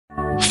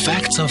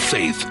Facts of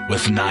Faith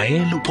with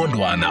Naye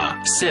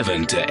Lupondwana,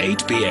 7 to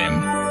 8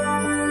 p.m.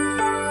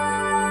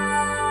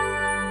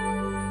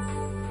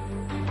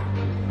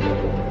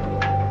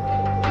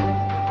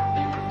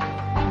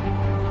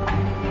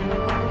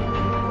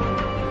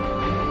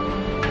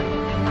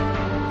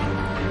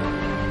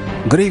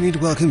 Good evening,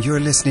 welcome.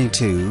 You're listening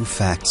to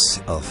Facts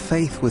of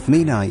Faith with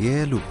me,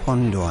 Naye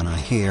Lupondwana,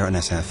 here on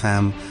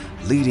SFM,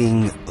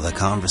 leading the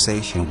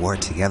conversation. We're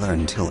together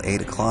until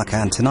 8 o'clock,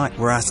 and tonight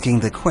we're asking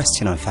the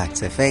question on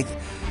Facts of Faith: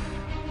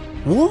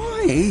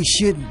 why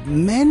should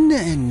men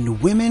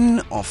and women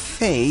of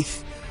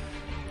faith,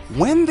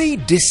 when they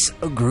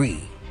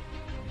disagree,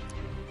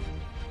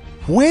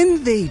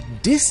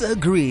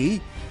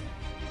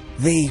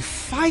 they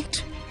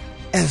fight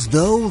as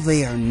though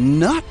they are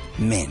not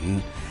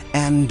men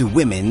and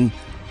women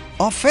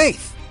of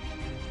faith?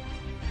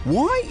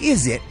 Why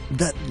is it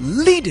that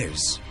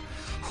leaders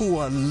who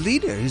are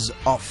leaders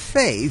of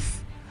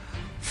faith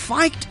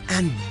fight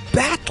and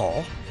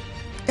battle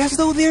as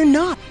though they're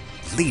not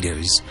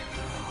leaders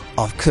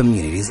of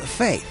communities of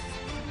faith?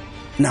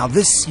 Now,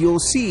 this you'll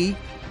see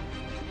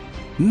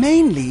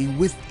mainly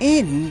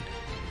within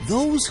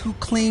those who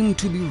claim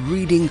to be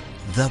reading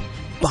the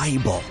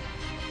Bible.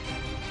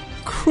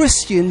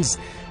 Christians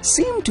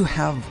seem to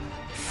have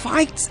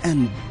fights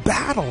and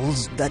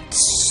battles that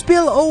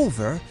spill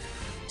over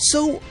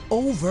so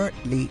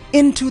overtly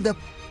into the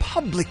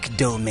public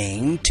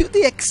domain to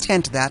the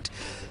extent that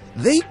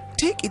they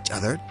take each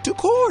other to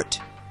court.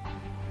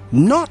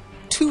 Not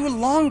too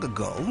long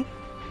ago,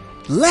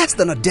 less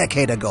than a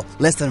decade ago,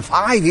 less than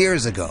 5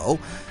 years ago,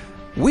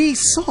 we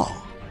saw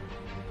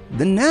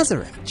the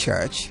Nazareth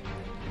Church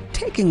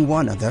taking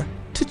one another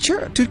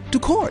to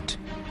court.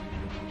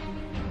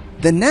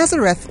 The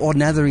Nazareth or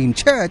Nazarene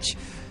Church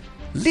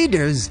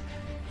leaders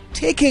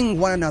taking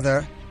one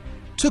another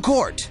to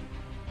court.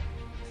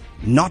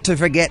 Not to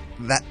forget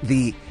that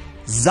the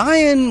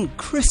Zion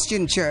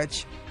Christian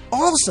Church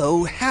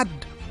also had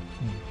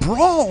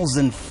brawls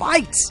and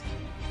fights,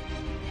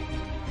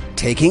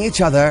 taking each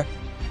other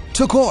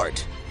to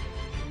court.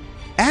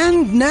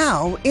 And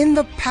now, in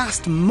the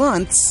past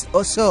months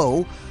or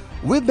so,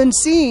 we've been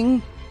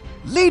seeing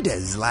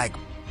leaders like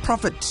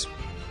Prophet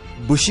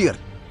Bushir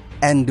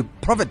and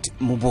Prophet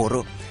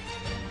Mboro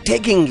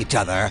taking each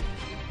other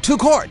to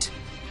court.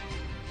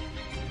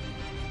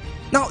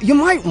 Now, you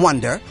might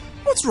wonder,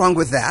 what's wrong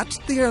with that?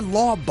 They are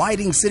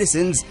law-abiding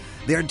citizens.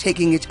 They're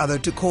taking each other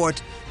to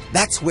court.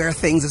 That's where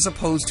things are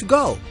supposed to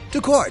go,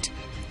 to court.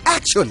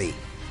 Actually,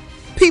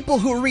 people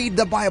who read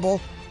the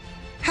Bible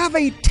have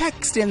a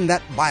text in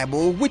that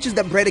Bible, which is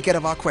the predicate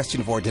of our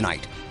question for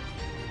tonight,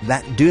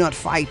 that do not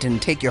fight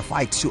and take your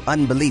fights to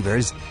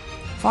unbelievers.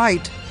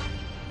 Fight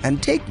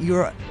and take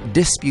your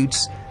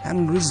disputes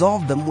and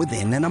resolve them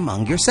within and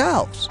among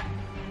yourselves.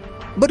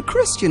 But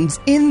Christians,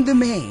 in the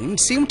main,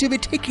 seem to be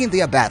taking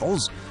their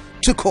battles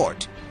to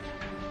court.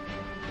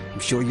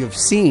 I'm sure you've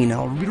seen,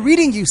 I'll be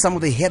reading you some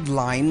of the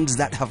headlines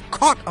that have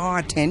caught our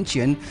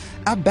attention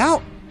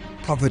about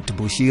Prophet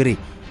Bushiri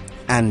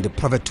and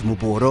Prophet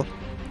Mboro,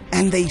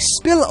 and they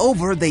spill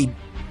over, they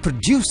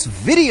produce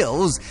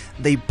videos,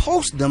 they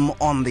post them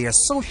on their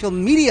social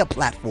media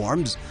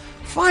platforms,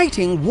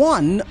 fighting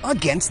one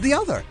against the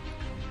other.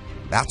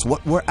 That's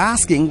what we're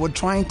asking, we're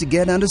trying to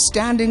get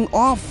understanding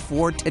of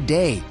for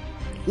today.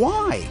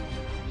 Why?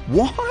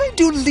 Why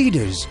do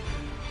leaders,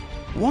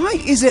 why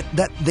is it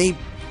that they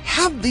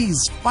have these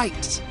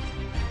fights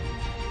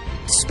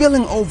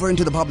spilling over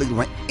into the public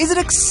domain? Is it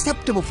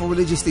acceptable for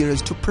religious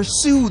leaders to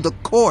pursue the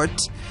court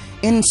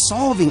in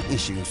solving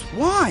issues?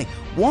 Why?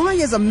 Why,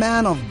 as a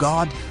man of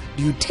God,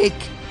 do you take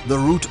the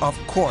route of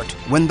court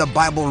when the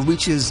Bible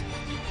reaches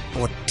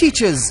or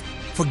teaches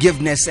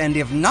forgiveness, and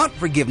if not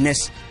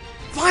forgiveness,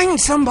 find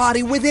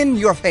somebody within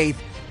your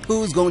faith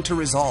who's going to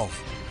resolve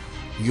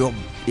your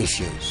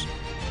issues?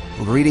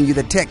 We're reading you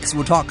the text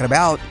we're talking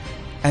about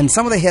and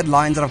some of the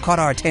headlines that have caught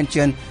our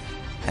attention,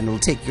 and we'll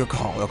take your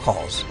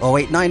calls.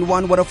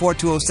 0891 104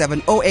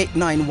 207,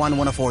 0891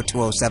 104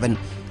 207.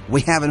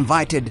 We have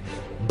invited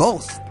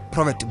both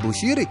Prophet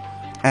Bushiri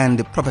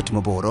and Prophet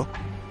Mboro.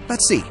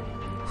 Let's see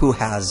who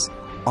has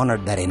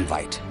honored that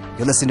invite.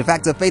 You're listening to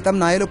Facts of Faith. I'm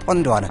Naye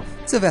Lupondwana.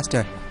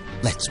 Sylvester,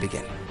 let's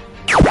begin.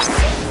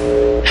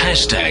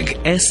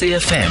 Hashtag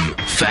SAFM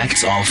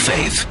Facts of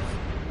Faith.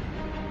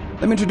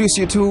 Let me introduce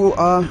you to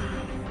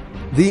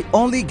the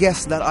only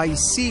guest that I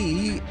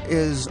see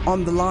is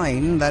on the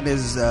line. That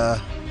is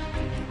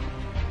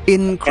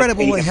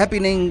Incredible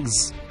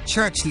Happenings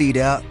church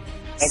leader,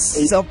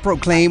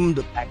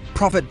 self-proclaimed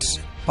Prophet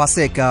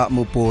Paseka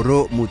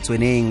Mboro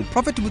Motsoeneng.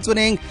 Prophet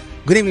Motsoeneng,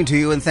 good evening to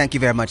you, and thank you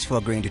very much for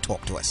agreeing to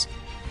talk to us.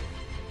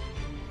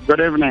 Good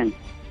evening.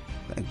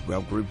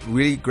 Well, we're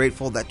really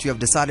grateful that you have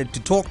decided to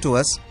talk to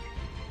us.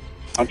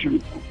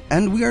 Okay.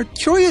 And we are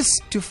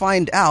curious to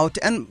find out,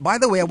 and by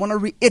the way, I want to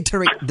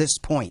reiterate this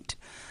point,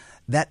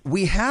 that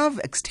we have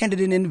extended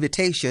an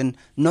invitation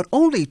not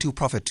only to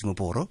Prophet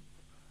Mboro,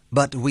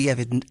 but we have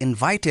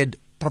invited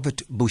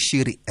Prophet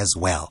Bushiri as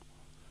well.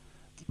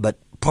 But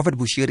Prophet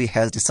Bushiri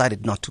has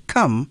decided not to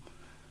come,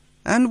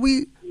 and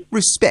we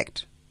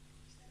respect.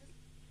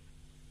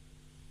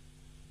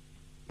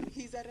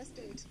 He's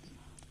arrested.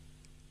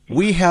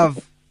 We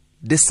have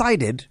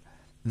decided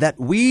that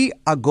we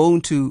are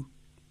going to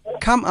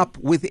come up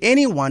with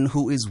anyone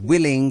who is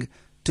willing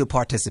to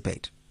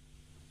participate.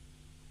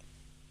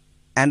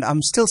 And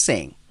I'm still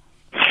saying,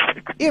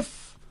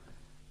 if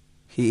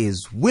he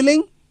is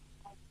willing,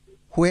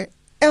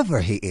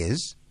 wherever he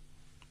is,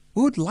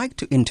 we would like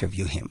to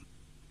interview him.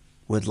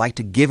 We would like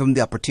to give him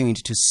the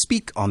opportunity to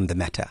speak on the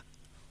matter,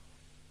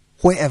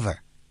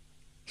 wherever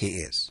he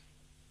is.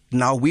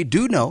 Now, we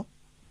do know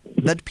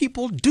that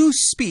people do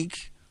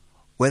speak,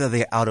 whether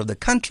they're out of the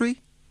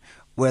country,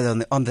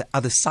 whether on the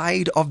other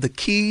side of the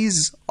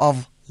keys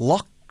of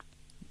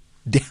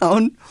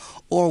lockdown,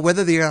 or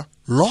whether they are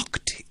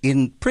locked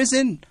in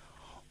prison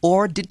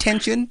or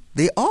detention,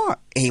 they are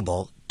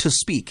able to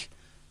speak,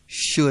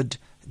 should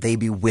they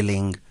be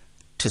willing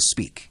to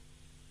speak.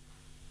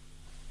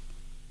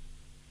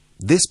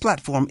 This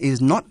platform is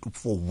not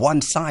for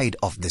one side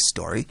of this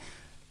story,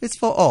 it's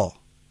for all.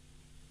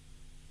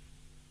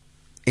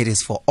 It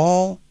is for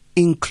all,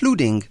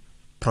 including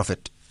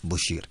Prophet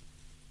Bushir.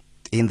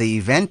 In the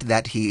event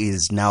that he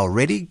is now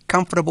ready,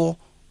 comfortable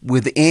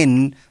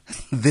within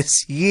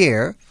this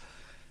year,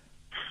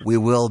 we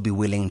will be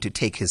willing to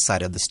take his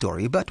side of the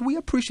story. But we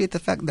appreciate the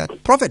fact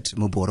that Prophet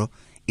Mboro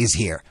is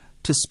here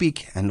to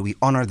speak, and we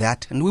honor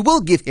that, and we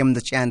will give him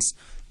the chance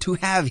to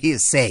have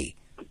his say.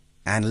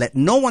 And let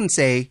no one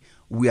say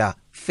we are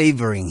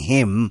favoring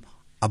him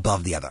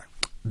above the other.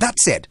 That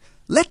said,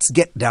 let's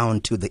get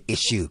down to the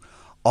issue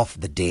of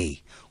the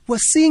day. We're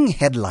seeing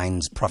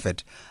headlines,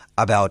 Prophet,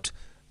 about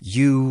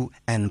you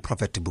and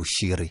Prophet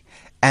Bushiri.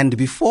 And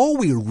before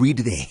we read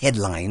the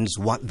headlines,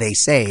 what they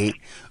say,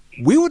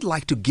 we would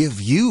like to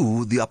give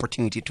you the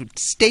opportunity to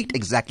state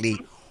exactly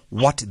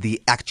what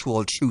the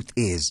actual truth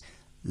is,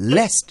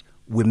 lest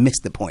we miss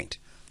the point.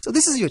 So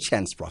this is your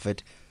chance,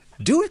 Prophet.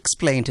 Do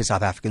explain to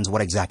South Africans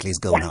what exactly is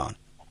going on.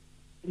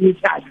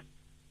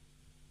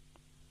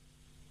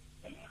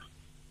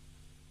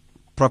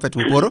 Prophet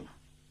Mboro?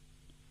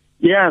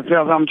 Yes,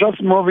 I'm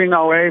just moving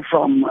away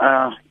from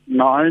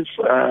noise.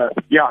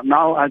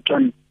 Now I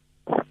can.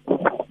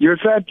 You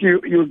said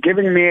you're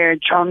giving me a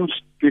chance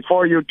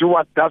before you do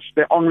what? That's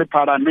the only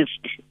part I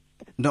missed.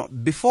 No,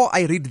 before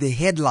I read the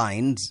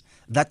headlines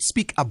that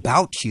speak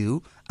about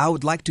you, I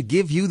would like to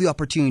give you the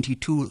opportunity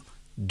to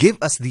give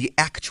us the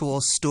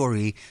actual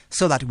story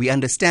so that we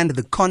understand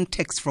the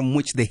context from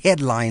which the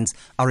headlines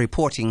are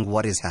reporting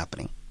what is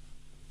happening.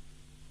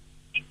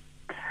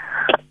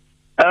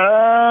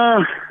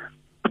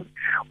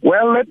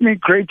 Well, let me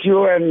greet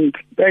you and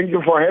thank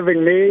you for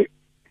having me.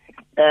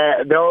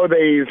 Though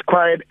there is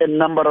quite a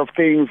number of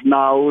things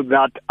now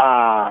that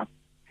are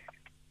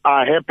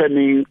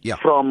happening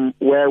from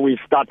where we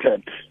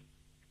started.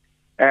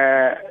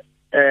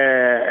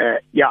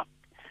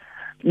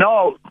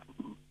 No,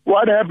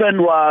 what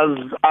happened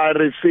was I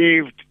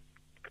received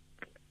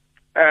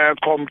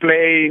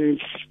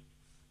complaints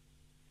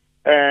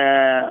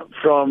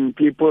from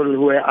people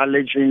who were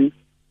alleging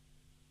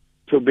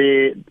to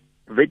be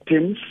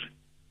victims,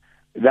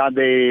 that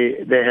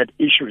they had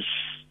issues.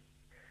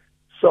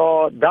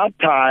 So that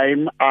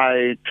time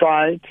I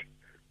tried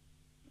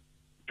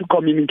to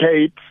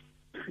communicate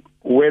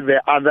with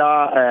the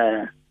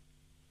other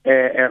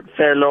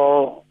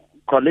fellow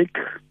colleague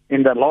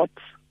in the lot.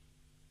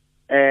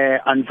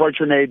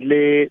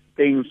 Unfortunately,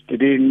 things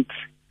didn't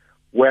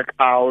work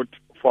out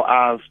for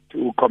us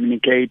to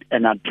communicate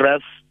and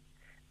address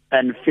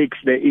and fix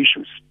the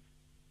issues.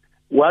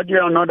 What you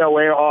are not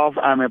aware of,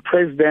 I'm a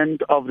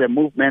president of the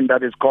movement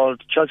that is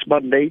called Church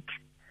Mandate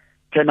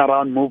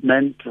Turnaround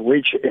Movement,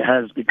 which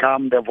has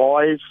become the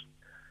voice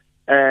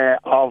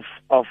of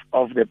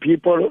the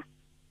people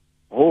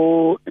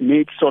who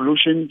need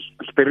solutions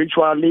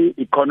spiritually,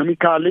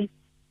 economically,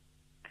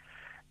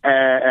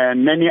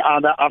 and many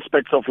other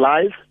aspects of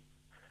life.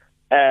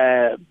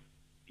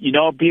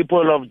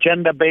 People of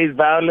gender-based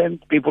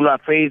violence, people who are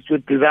faced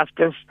with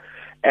disasters,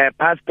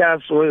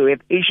 pastors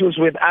with issues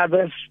with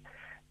others,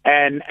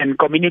 and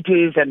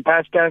communities and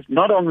pastors.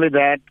 Not only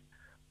that,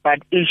 but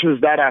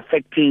issues that are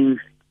affecting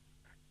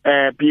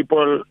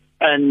people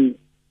and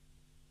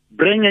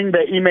bringing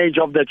the image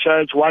of the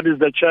church. What is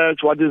the church?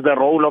 What is the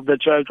role of the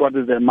church? What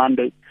is the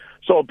mandate?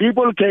 So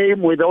people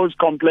came with those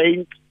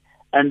complaints,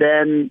 and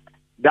then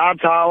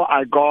that's how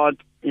I got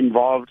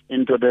involved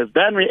into this.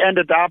 Then we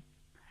ended up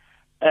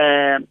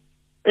in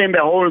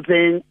the whole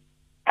thing.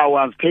 I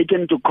was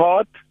taken to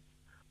court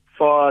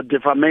for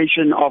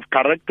defamation of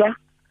character.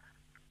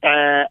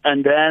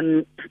 And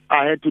then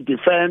I had to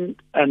defend,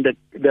 and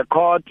the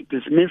court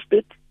dismissed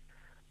it,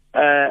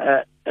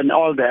 and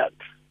all that.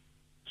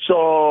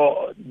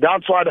 So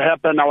that's what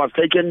happened. I was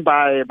taken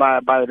by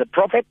the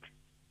prophet,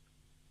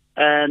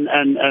 and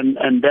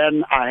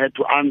then I had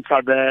to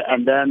answer there,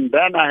 and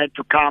then I had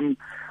to come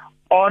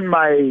on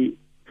my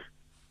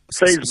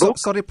Facebook.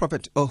 Sorry,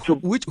 Prophet.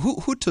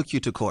 Who took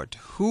you to court?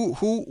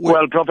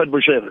 Well, Prophet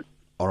Bushiri.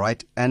 All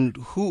right. And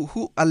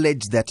who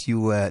alleged that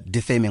you were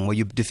defaming? Were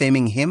you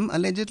defaming him,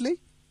 allegedly?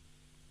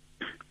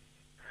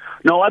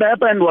 No, what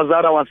happened was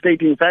that I was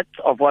stating facts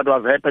of what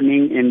was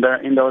happening in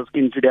those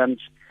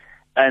incidents,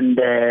 and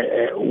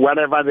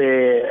whatever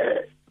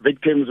the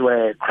victims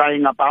were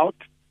crying about,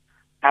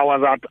 I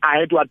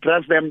had to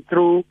address them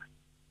through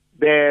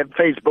the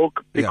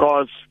Facebook,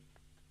 because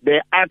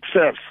the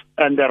access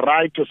and the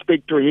right to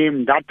speak to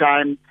him that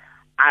time,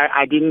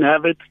 I didn't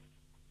have it,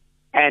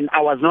 and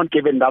I was not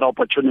given that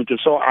opportunity.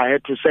 So I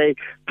had to say,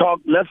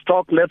 let's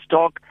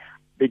talk.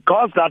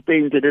 Because that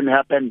thing didn't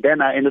happen, then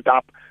I ended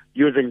up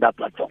using that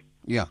platform.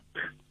 Yeah.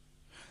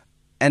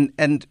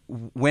 And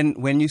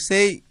when you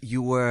say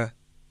you were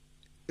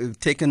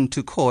taken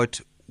to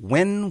court,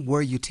 when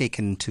were you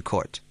taken to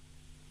court?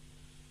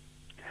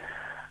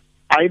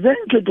 I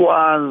think it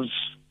was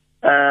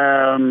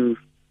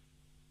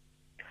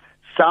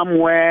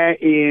somewhere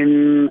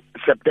in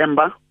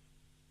September.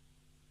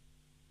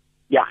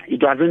 Yeah,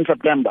 it was in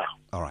September.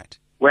 All right.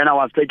 When I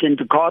was taken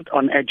to court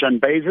on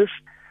urgent basis.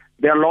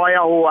 The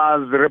lawyer who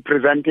was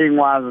representing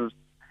was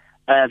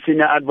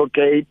senior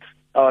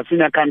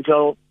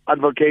counsel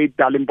advocate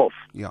Dalimpof.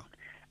 Yeah.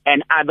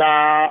 And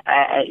other,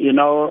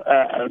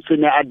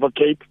 senior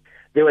advocates.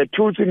 There were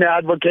 2 senior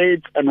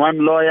advocates and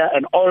 1 lawyer,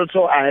 and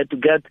also I had to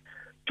get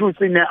 2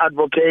 senior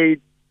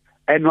advocates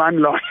and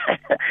 1 lawyer.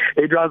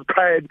 It's a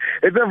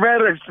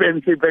very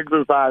expensive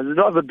exercise. It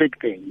was a big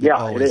thing. It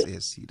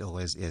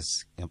always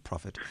is,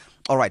 Prophet.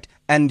 All right.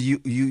 And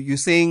you're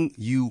saying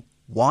you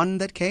won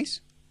that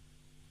case?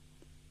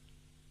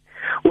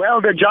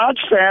 Well, the judge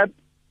said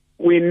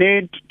we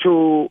need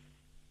to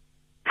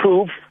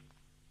prove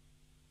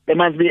there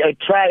must be a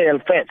trial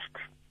first.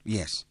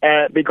 Yes.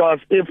 Because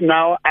if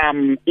now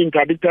I'm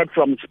interdicted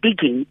from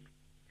speaking,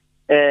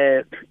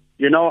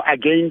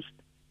 against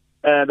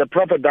the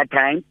prophet that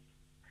time,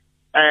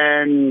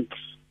 and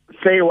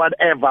say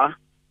whatever,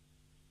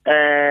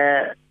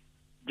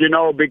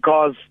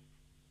 because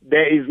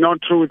there is no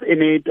truth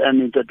in it,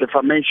 and it's a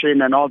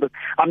defamation and all that.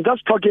 I'm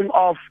just talking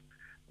of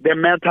the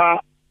matter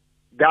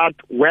that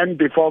went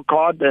before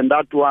court and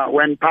that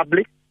went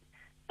public.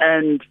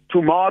 And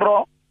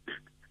tomorrow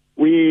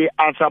we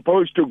are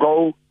supposed to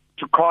go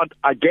to court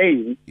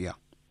again. Yeah.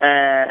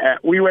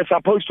 We were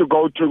supposed to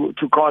go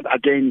to court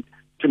again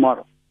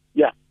tomorrow.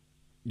 Yeah.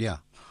 Yeah.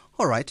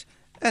 All right.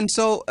 And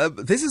so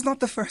this is not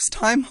the first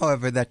time,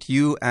 however, that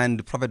you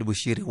and Prophet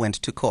Bushiri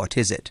went to court,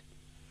 is it?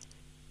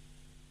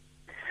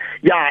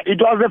 Yeah, it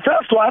was the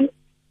first one,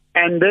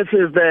 and this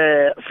is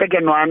the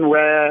second one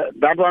where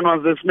that one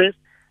was dismissed.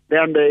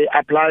 Then they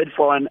applied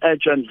for an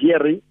urgent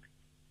hearing,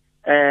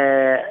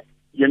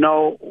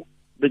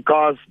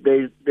 because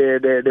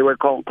they were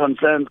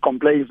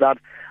complaints that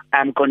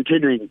I'm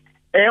continuing.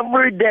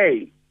 Every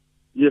day,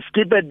 you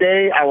skip a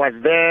day, I was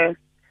there,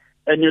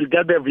 and you'll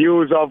get the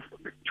views of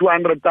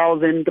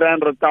 200,000,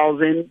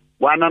 300,000,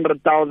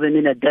 100,000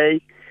 in a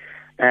day,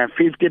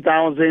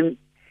 50,000.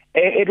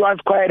 It was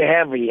quite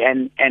heavy,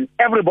 and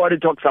everybody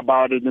talks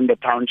about it in the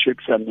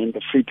townships and in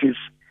the cities.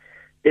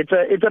 It's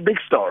a big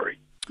story.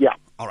 Yeah.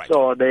 All right.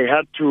 So they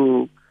had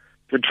to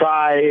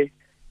try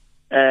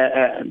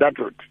that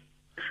route.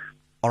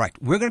 All right.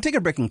 We're going to take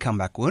a break and come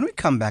back. When we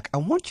come back, I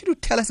want you to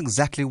tell us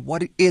exactly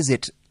what is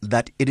it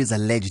that it is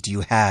alleged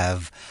you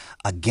have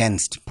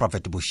against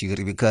Prophet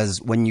Bushiri,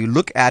 because when you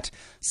look at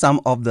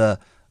some of the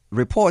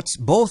reports,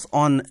 both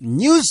on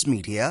news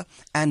media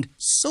and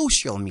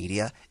social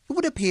media, it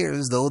would appear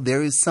as though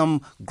there is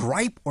some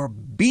gripe or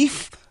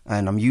beef,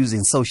 and I'm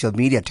using social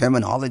media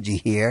terminology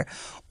here,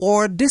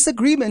 or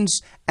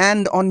disagreements.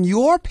 And on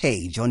your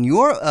page, on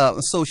your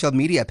social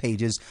media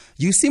pages,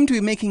 you seem to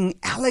be making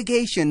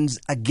allegations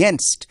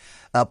against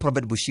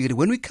Prophet Bushiri.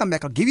 When we come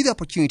back, I'll give you the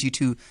opportunity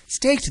to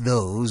state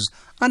those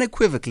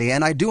unequivocally.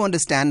 And I do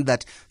understand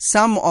that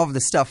some of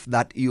the stuff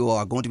that you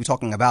are going to be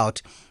talking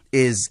about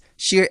is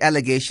sheer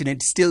allegation.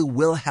 It still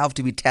will have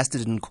to be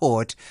tested in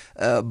court,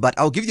 but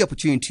I'll give you the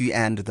opportunity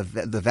and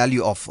the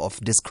value of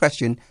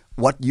discretion.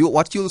 What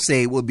you'll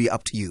say will be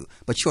up to you,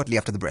 but shortly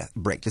after the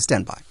break. Just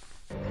stand by.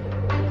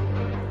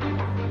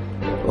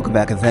 Welcome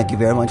back, and thank you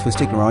very much for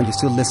sticking around. You're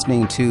still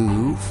listening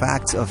to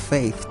Facts of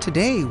Faith.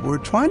 Today, we're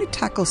trying to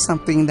tackle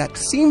something that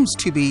seems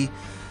to be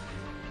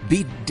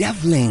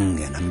bedeviling,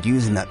 and I'm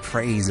using that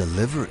phrase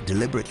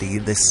deliberately,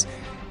 this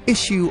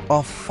issue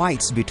of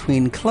fights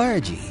between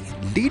clergy,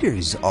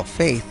 leaders of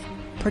faith,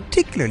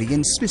 particularly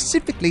and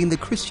specifically in the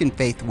Christian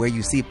faith, where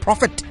you see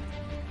Prophet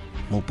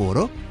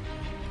Mboro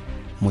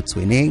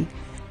Motsoeneng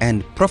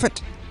and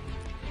Prophet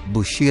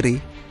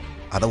Bushiri,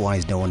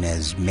 otherwise known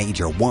as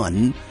Major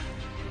One,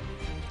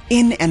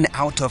 in and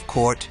out of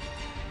court.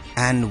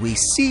 And we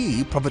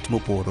see Prophet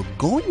Mboro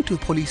going to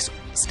police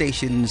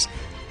stations,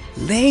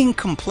 laying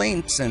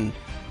complaints and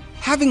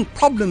having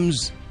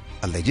problems,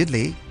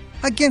 allegedly,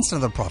 against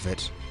another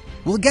prophet.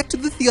 We'll get to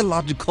the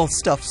theological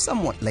stuff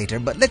somewhat later,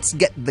 but let's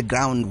get the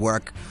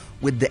groundwork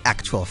with the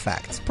actual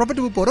facts. Prophet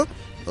Mboro,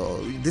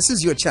 this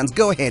is your chance.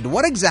 Go ahead.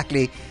 What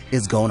exactly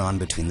is going on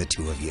between the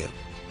two of you?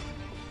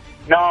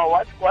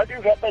 Now, what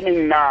is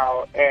happening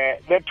now,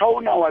 the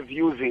tone I was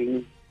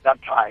using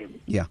that time.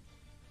 Yeah.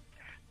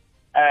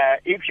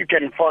 If you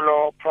can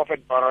follow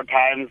Prophet Mboro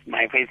Times,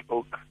 my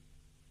Facebook,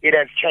 it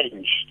has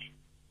changed.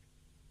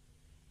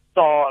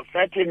 So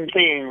certain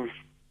things,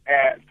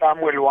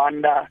 some will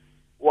wonder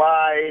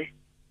why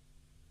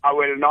I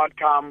will not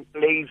come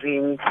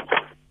blazing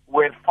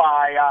with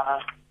fire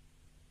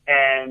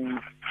and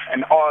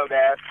all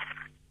that.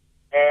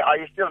 Are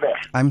you still there?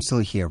 I'm still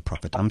here,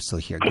 Prophet. I'm still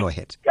here. Go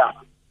ahead. Yeah.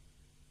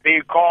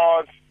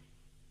 Because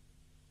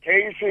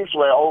cases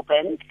were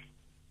opened.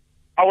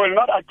 I will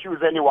not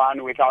accuse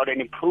anyone without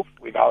any proof,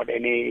 without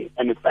any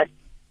fact.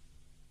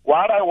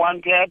 What I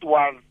wanted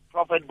was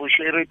Prophet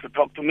Bushiri to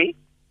talk to me.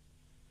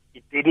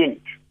 It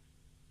didn't.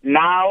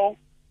 Now,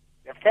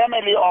 the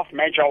family of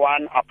Major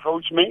One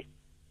approached me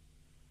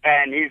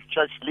and his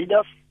church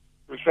leaders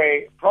to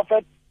say,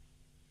 Prophet,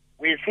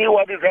 we see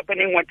what is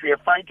happening, what we are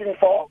fighting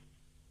for.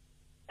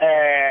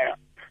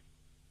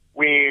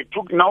 We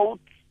took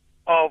note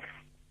of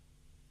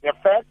the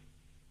facts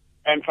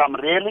and some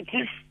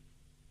realities.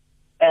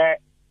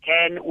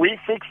 Can we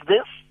fix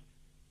this?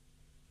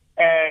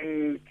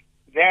 And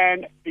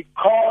then,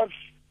 because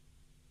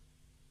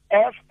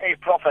as a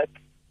prophet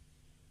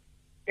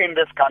in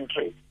this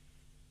country,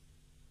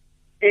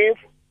 if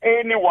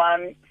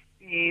anyone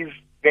sees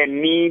the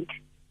need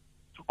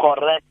to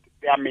correct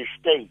their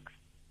mistakes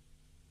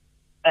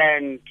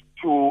and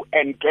to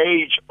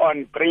engage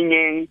on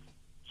bringing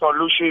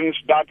solutions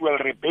that will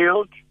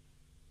rebuild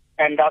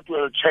and that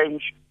will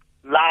change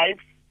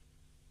lives,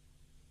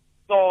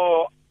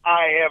 so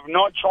I have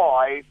no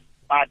choice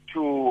but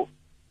to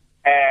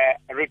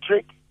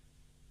retreat,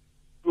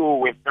 to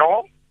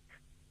withdraw,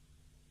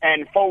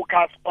 and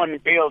focus on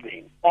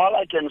building. All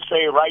I can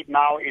say right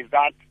now is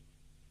that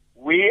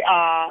we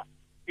are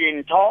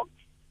in talks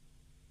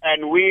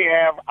and we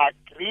have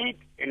agreed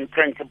in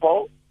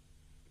principle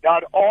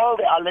that all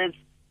the alleged,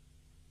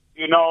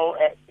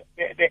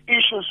 the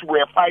issues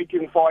we're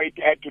fighting for, it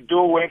had to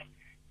do with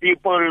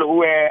people who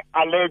were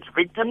alleged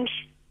victims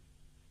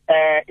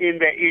in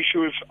the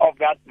issues of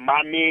that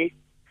money,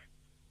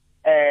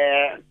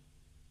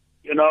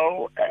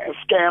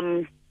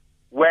 scam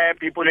where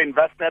people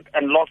invested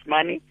and lost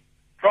money.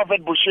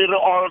 Prophet Bushiri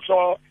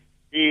also,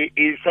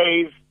 he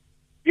says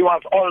he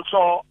was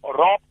also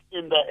robbed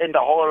in the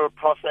whole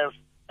process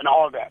and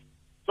all that.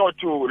 So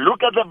to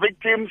look at the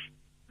victims,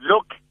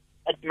 look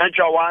at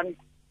Major One,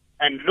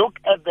 and look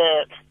at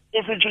the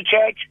ECG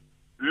Church,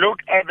 look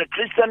at the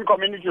Christian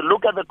community,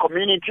 look at the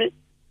community,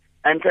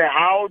 and say,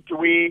 how do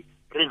we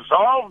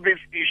resolve these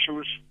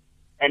issues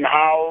and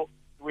how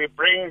do we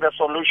bring the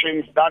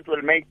solutions that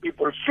will make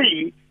people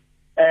see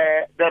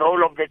the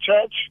role of the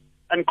church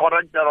and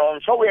correct the wrong.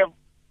 So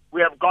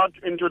we have got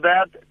into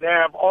that. They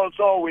have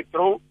also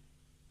withdrew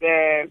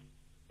the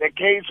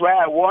case where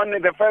I won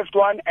the first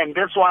one, and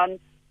this one,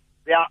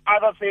 there are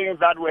other things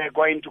that were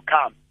going to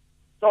come.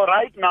 So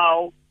right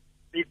now,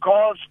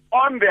 because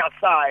on their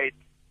side,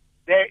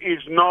 there is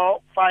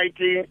no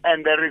fighting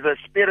and there is a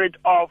spirit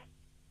of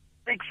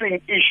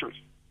fixing issues.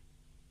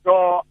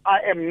 So I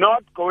am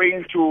not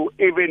going to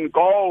even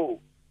go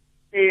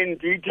in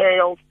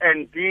details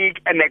and dig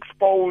and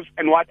expose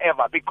and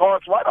whatever,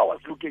 because what I was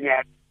looking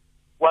at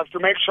was to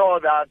make sure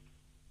that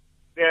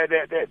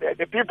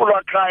the people who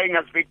are crying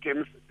as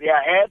victims, they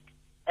are heard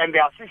and they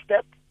are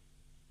assisted.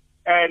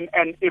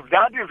 And if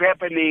that is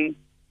happening,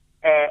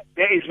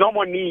 there is no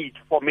more need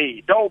for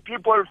me. Though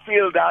people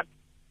feel that,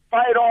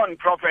 fight on,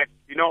 Prophet,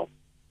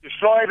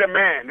 destroy the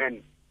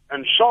man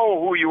and show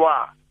who you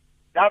are.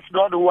 That's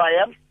not who I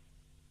am.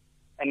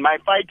 And my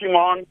fighting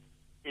on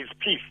is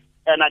peace.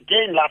 And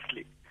again,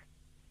 lastly,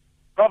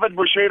 Prophet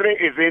Bushiri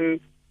is in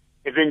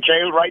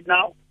jail right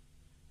now.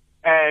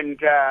 And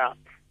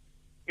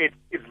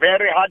it's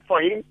very hard for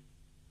him.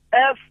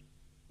 As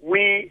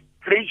we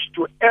preach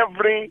to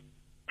every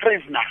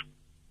prisoner,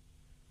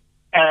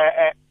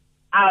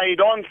 I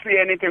don't see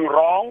anything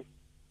wrong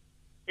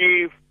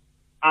if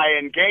I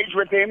engage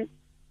with him.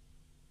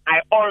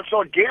 I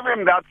also give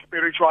him that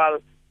spiritual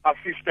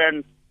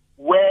assistance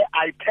where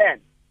I can,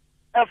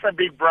 as a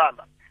big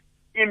brother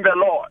in the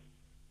Lord.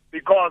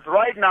 Because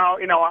right now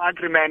in our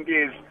agreement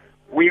is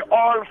we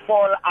all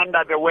fall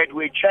under the word.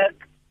 We check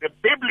the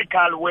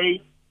biblical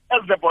way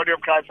as the body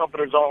of Christ of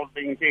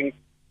resolving things.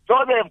 So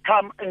they've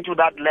come into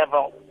that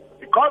level.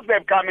 Because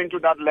they've come into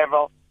that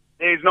level,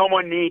 there is no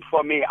more need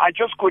for me. I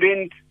just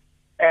couldn't,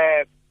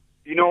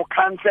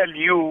 cancel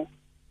you.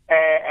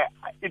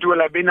 It will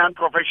have been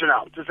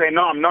unprofessional to say,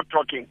 no, I'm not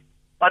talking.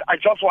 But I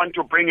just want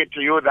to bring it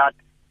to you that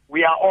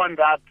we are on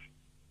that,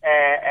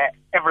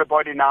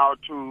 everybody now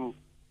to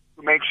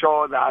make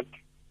sure that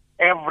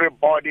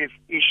everybody's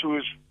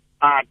issues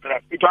are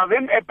addressed. It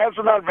wasn't a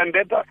personal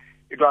vendetta.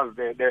 It was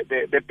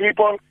the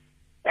people.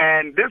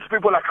 And these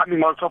people are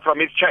coming also from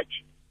his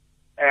church.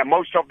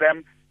 Most of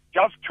them,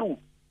 just two,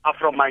 are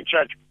from my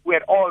church. We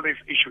had all these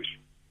issues.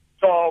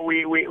 So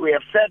we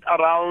have sat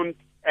around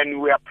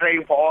and we are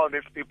praying for all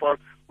these people.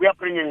 We are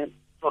bringing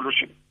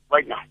solutions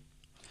right now.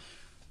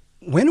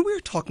 When we're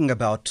talking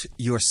about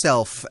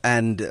yourself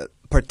and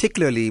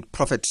particularly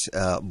Prophet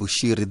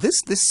Bushiri,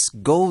 this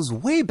goes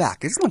way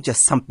back. It's not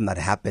just something that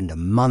happened a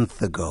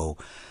month ago.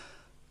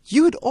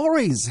 You had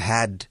always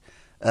had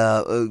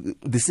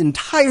this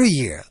entire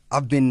year,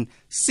 I've been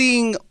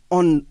seeing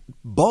on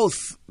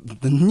both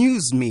the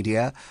news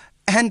media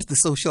and the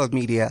social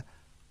media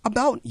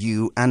about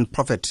you and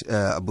Prophet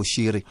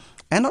Bushiri.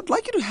 And I'd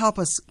like you to help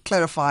us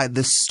clarify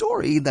the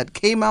story that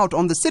came out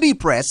on the city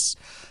press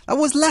that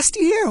was last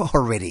year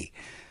already.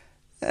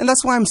 And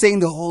that's why I'm saying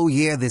the whole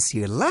year this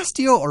year. Last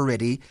year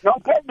already. No,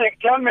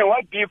 tell me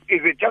what beef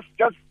is it? Just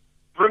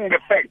bring the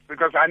facts,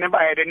 because I never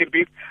had any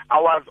beef.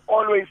 I was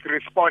always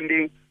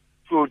responding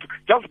to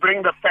just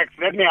bring the facts.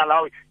 Let me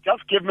allow it.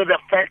 Just give me the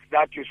facts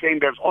that you're saying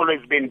there's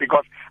always been,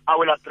 because I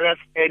will address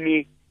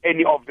any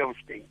of those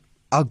things.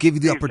 I'll give you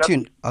the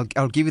opportunity.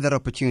 I'll give you that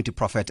opportunity,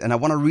 Prophet. And I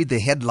want to read the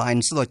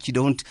headline so that you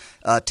don't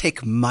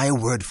take my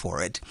word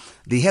for it.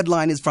 The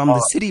headline is from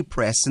the City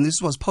Press, and this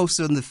was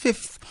posted on the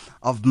 5th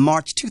of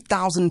March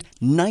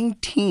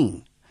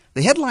 2019.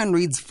 The headline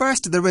reads,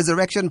 "First, the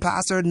resurrection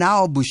pastor,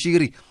 now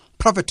Bushiri,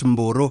 Prophet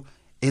Mboro,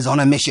 is on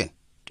a mission."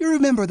 Do you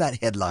remember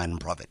that headline,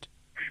 Prophet?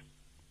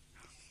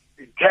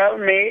 Tell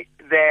me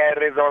the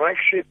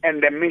resurrection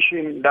and the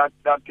mission that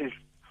is.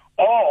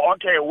 Oh,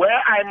 okay.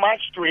 Where I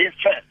marched to his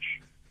church.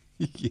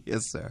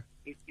 Yes, sir.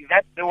 Is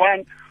that the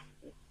one?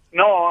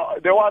 No,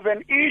 there was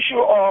an issue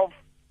of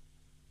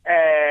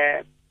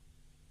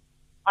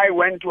I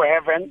went to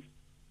heaven.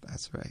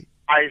 That's right.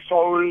 I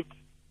sold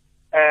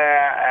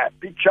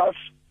pictures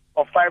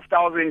of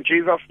 5,000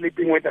 Jesus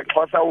sleeping with a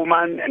Xhosa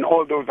woman and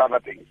all those other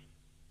things.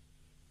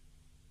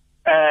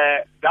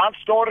 That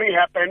story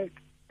happened,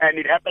 and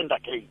it happened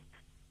again.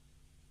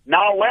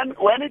 Now,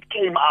 when it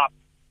came up,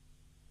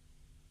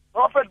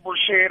 Prophet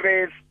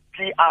Bushiri's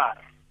PR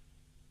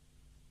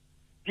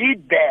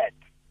did that,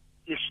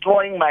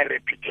 destroying my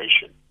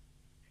reputation.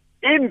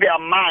 In their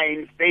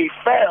minds, they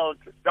felt,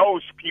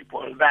 those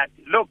people, that,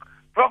 look,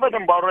 Prophet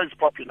Mboro is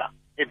popular.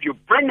 If you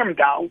bring him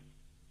down,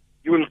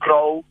 you will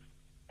grow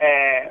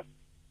their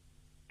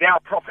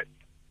profit.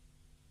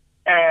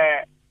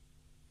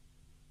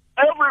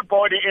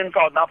 Everybody in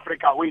South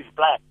Africa who is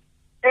black,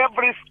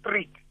 every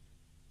street,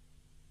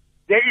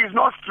 there is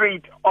no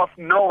street of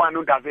no one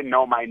who doesn't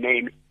know my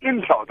name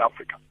in South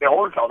Africa, the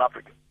whole South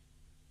Africa.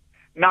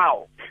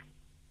 Now,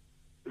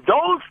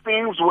 those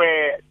things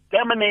were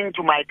damning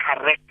to my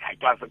character.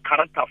 It was a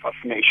character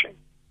assassination.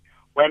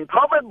 When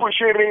Prophet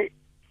Bushiri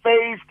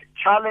faced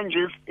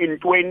challenges in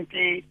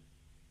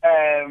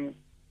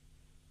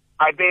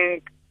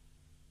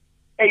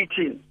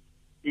 2018,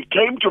 he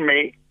came to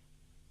me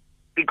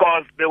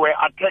because there were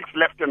attacks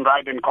left and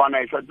right and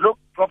corner. He said, "Look,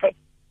 Prophet,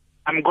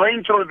 I'm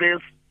going through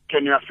this.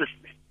 Can you assist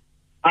me?"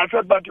 I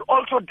said, "But you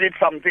also did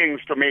some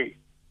things to me."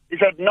 He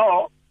said,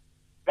 "No,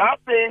 that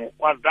thing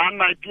was done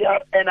by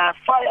PR, and I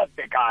fired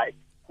the guy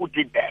who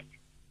did that."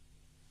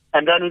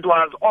 And then it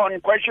was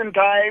on question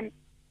time,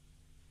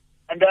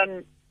 and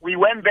then we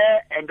went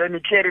there, and then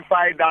he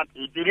clarified that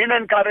he didn't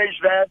encourage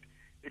that.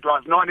 It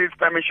was not his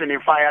permission. He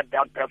fired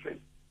that person.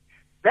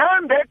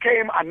 Then there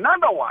came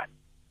another one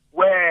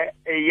where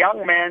a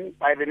young man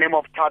by the name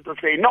of Tato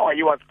said, no,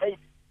 he was paid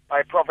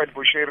by Prophet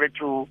Bushiri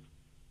to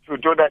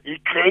do that. He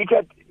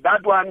created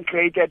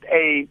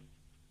a,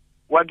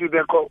 what do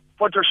they call,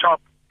 Photoshop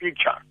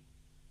picture.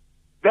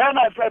 Then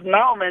I said,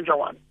 now, Major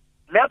One,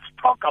 let's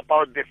talk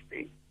about this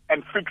thing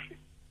and fix it.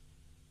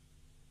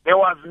 There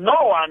was no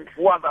one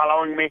who was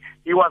allowing me.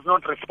 He was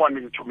not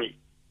responding to me.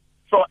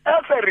 So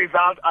as a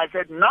result, I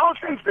said, now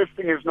since this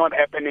thing is not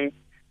happening,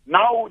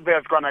 now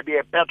there's going to be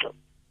a battle.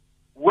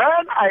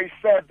 When I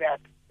said that,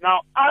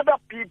 now other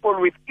people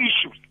with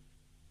issues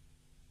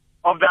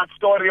of that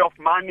story of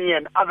money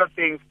and other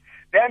things,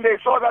 then they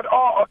saw that,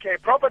 oh, okay,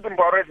 Prophet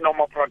Mboro is no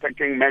more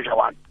protecting Measure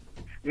 1.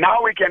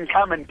 Now we can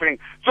come and bring.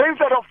 So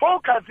instead of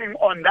focusing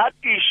on that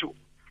issue,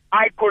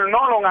 I could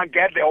no longer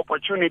get the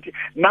opportunity.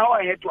 Now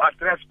I had to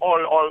address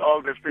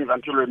all these things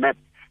until we met.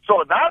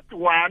 So that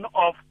one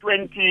of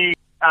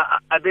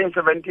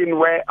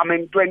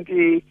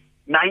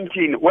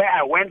 2019, where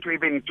I went to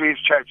even to his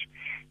church,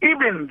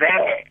 even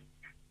there,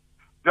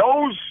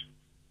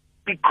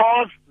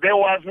 because there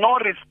was no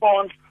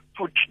response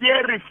to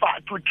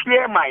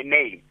clear my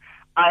name,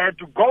 I had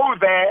to go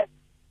there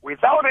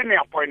without any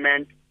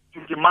appointment to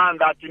demand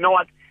that, you know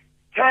what,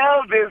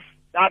 tell this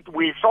that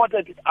we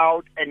sorted it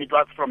out and it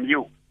was from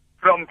you,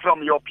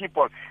 from your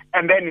people,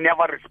 and then he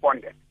never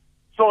responded.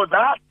 So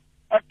that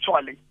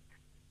actually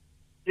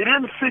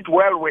didn't sit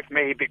well with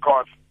me,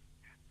 because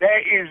there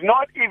is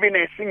not even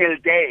a single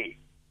day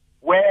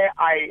where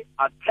I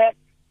attacked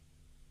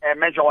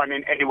Measure 1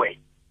 in any way,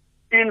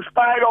 in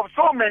spite of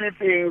so many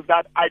things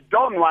that I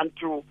don't want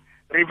to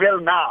reveal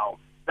now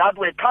that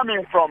were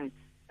coming from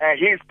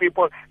his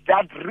people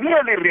that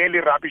really, really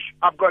rubbish.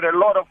 I've got a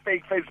lot of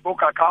fake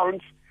Facebook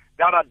accounts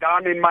that are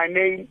done in my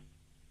name,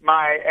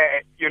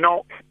 a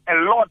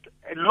lot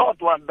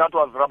that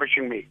was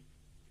rubbishing me.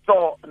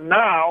 So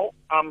now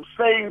I'm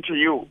saying to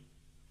you,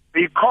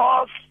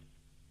 because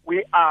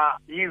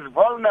he's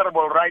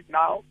vulnerable right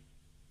now,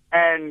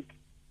 and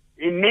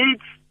he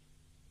needs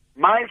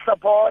my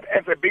support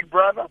as a big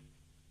brother.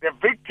 The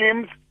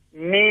victims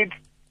need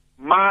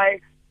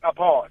my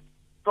support.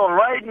 So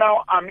right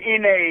now I'm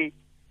in a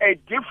a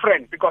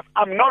different, because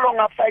I'm no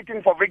longer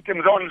fighting for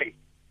victims only,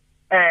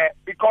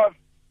 because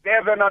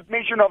there's an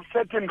admission of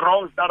certain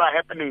wrongs that are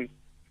happening.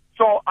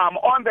 So I'm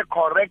on the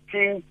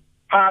correcting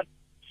part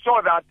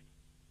so that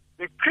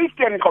the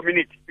Christian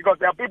community, because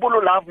there are people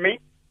who love me,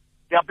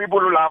 there are people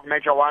who love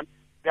Major One,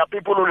 there are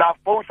people who love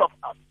both of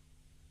us.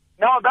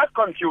 Now that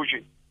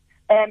confusion,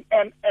 and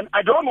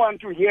I don't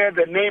want to hear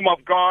the name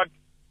of God,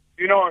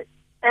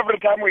 every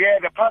time we hear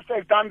the pastor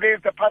has done this,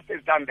 the pastor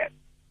has done that.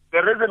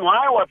 The reason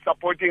why I was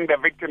supporting the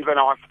victims and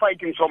I was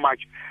fighting so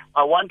much,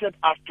 I wanted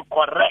us to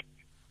correct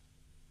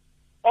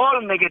all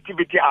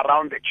negativity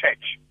around the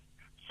church.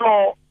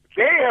 So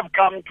they have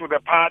come to the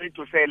party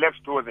to say, let's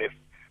do this.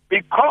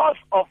 Because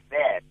of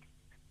that,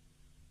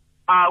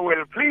 I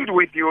will plead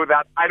with you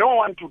that I don't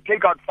want to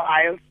take out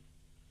files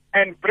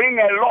and bring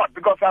a lot,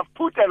 because I've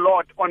put a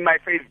lot on my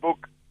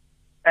Facebook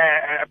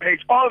page.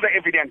 All the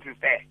evidence is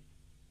there.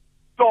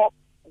 So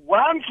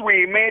once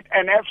we meet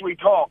and as we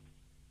talk,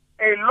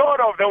 a lot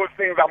of those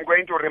things I'm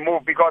going to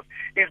remove, because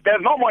if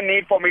there's no more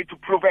need for me to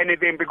prove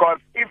anything, because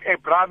if a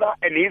brother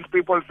and his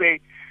people say,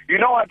 you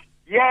know what,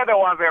 yeah, there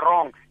was a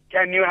wrong,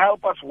 can you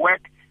help us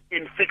work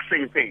in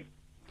fixing things?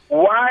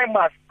 Why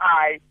must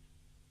I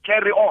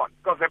carry on?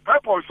 Because the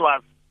purpose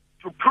was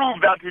to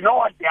prove that, you know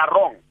what, they are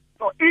wrong.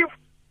 So if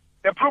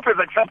the proof is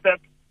accepted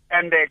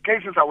and the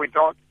cases are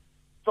withdrawn,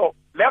 so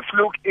let's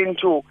look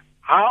into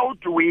how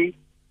do we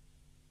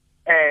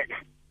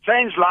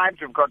change lives.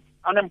 We've got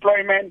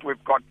unemployment,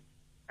 we've got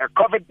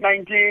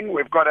COVID-19,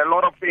 we've got a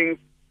lot of things.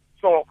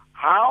 So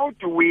how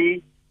do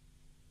we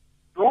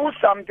do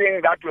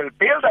something that will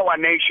build our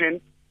nation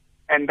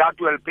and that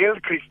will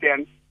build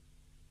Christians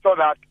so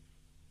that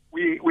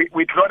we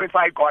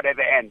glorify God at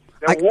the end?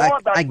 The war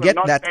that I will get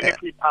not that,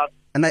 benefit us.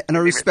 and I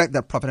respect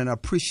that, Prophet, and I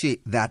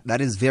appreciate that.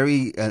 That is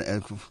very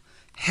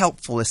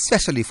helpful,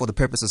 especially for the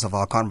purposes of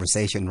our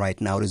conversation right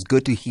now. It is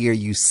good to hear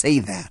you say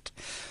that.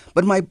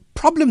 But my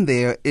problem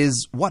there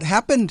is what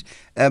happened,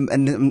 and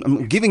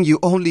I'm giving you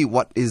only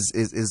what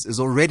is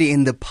already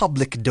in the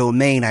public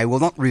domain. I will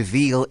not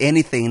reveal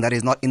anything that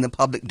is not in the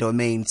public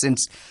domain,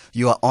 since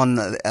you are on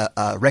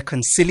a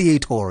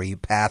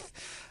reconciliatory path.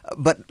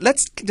 But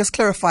let's just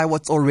clarify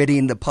what's already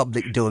in the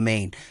public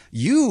domain.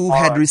 You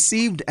had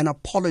received an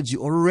apology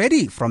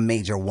already from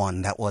Major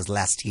One, that was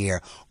last year,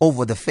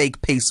 over the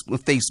fake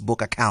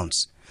Facebook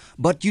accounts.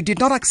 But you did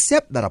not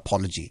accept that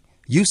apology.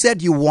 You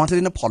said you wanted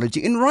an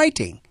apology in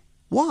writing.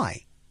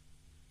 Why?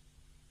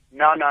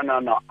 No.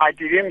 I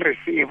didn't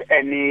receive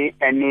any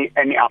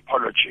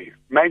apology.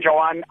 Major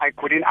One, I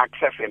couldn't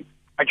access him.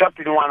 I just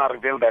didn't want to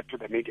reveal that to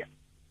the media.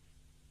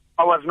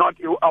 I was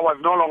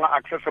no longer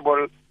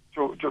accessible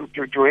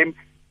to him.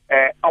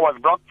 I was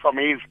blocked from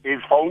his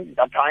phone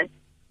that time.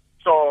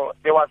 So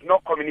there was no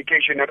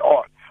communication at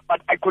all.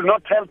 But I could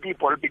not tell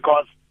people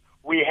because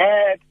we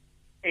had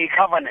a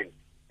covenant.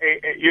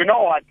 You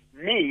know what?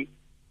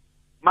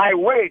 My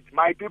word,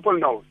 my people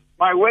know.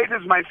 My word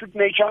is my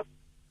signature.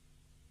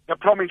 The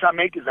promise I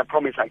make is the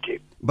promise I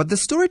keep. But the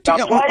story...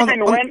 That's why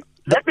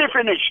let me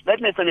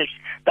finish.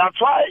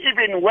 That's why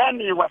even when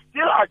he was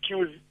still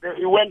accused,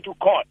 he went to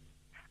court.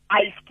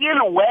 I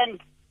still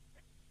went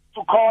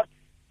to court,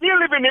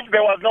 still even if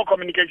there was no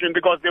communication,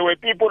 because there were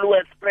people who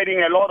were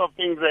spreading a lot of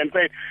things and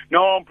said,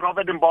 no,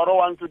 Prophet Mboro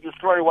wants to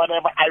destroy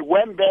whatever. I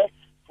went there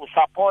to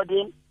support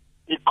him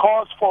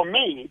because for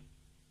me,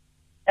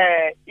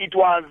 it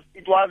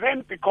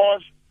wasn't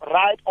because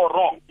right or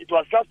wrong. It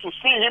was just to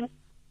see him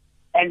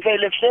and say,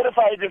 let's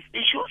clarify these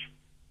issues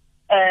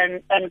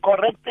and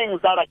correct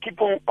things that are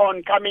keeping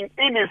on coming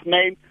in his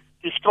name,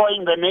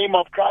 destroying the name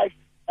of Christ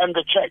and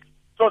the church.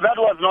 So that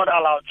was not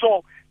allowed.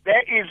 So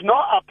there is no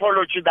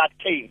apology that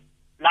came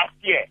last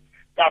year.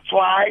 That's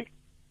why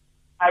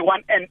I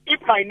want, and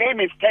if my name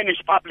is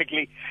tarnished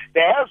publicly,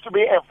 there has to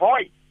be a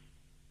voice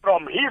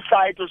from his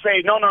side to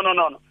say, no.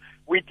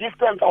 We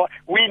distance,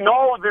 we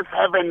know this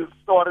heaven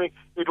story,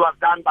 it was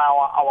done by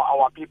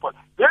our people.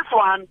 This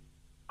one,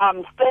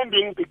 I'm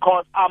standing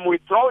because I'm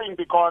withdrawing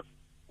because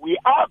we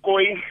are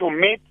going to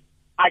meet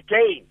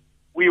again.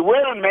 We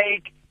will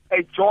make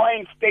a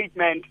joint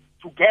statement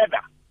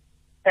together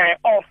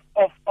of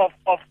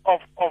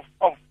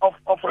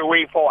a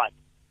way forward.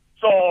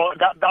 So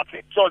that's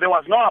it. So there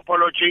was no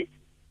apology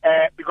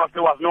because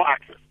there was no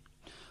access.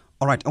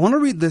 All right. I want to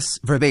read this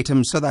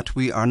verbatim so that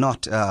we are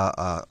not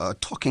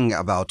talking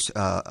about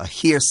a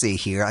hearsay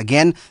here.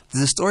 Again, this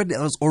is a story that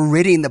was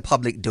already in the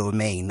public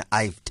domain.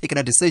 I've taken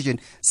a decision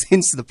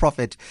since the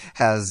Prophet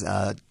has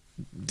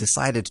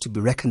decided to be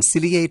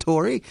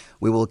reconciliatory.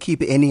 We will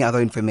keep any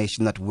other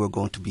information that we're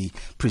going to be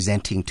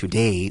presenting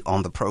today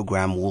on the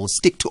program. We'll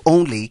stick to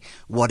only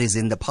what is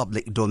in the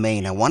public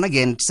domain. I want to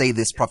again say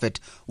this,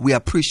 Prophet, we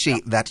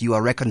appreciate that you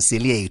are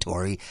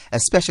reconciliatory,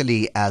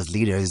 especially as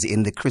leaders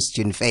in the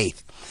Christian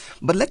faith.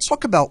 But let's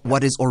talk about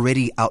what is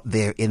already out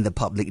there in the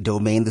public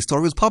domain. The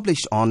story was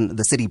published on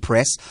the City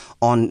Press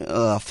on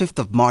 5th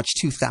of March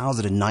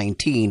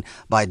 2019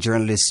 by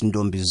journalist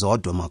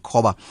Ndombizodwa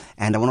Makoba.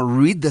 And I want to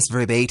read this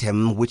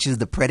verbatim, which is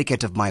the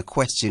predicate of my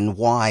question.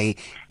 Why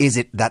is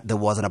it that there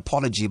was an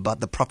apology, but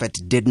the Prophet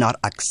did not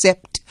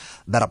accept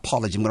that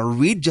apology. I'm going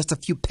to read just a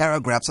few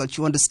paragraphs so that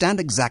you understand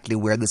exactly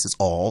where this is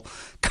all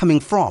coming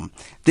from.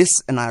 This,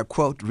 and I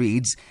quote,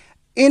 reads,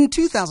 in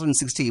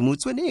 2016,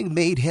 Motsoeneng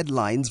made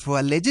headlines for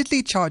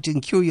allegedly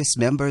charging curious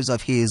members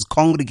of his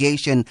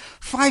congregation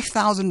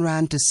 5,000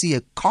 rand to see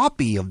a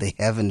copy of the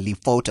heavenly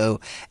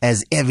photo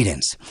as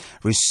evidence.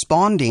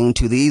 Responding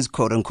to these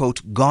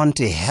quote-unquote gone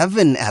to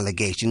heaven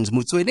allegations,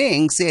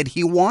 Motsoeneng said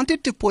he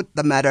wanted to put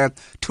the matter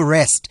to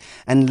rest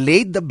and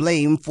laid the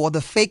blame for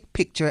the fake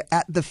picture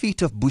at the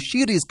feet of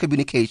Bushiri's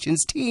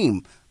communications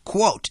team.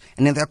 Quote,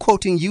 and then they're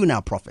quoting you now,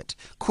 Prophet.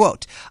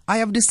 Quote, I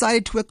have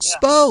decided to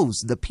expose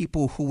the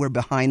people who were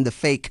behind the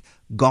fake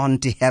Gone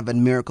to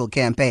Heaven miracle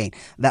campaign.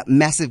 That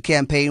massive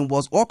campaign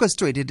was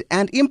orchestrated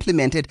and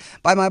implemented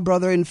by my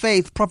brother in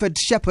faith, Prophet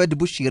Shepherd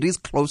Bushiri's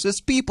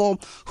closest people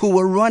who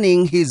were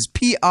running his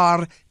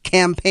PR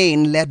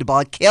campaign led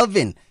by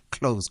Kelvin.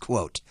 Close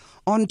quote.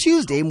 On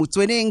Tuesday,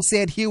 Motsoeneng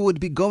said he would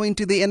be going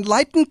to the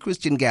Enlightened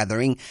Christian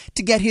Gathering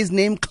to get his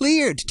name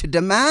cleared to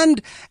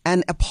demand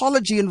an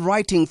apology in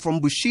writing from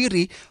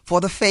Bushiri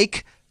for the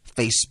fake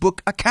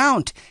Facebook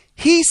account.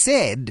 He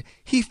said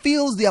he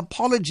feels the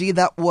apology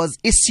that was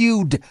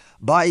issued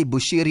by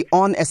Bushiri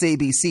on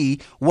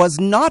SABC was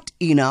not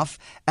enough,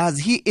 as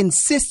he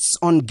insists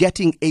on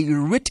getting a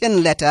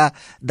written letter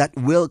that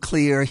will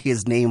clear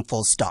his name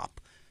full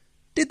stop.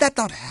 Did that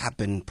not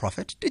happen,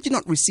 Prophet? Did you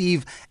not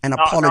receive an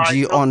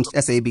apology on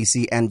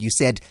SABC and you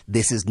said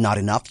this is not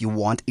enough, you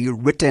want a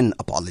written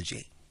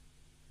apology?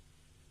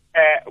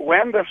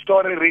 When the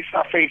story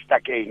resurfaced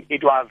again,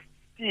 it was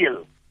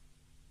still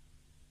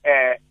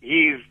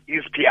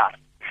his PR.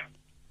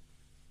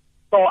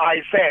 So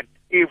I said,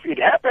 if it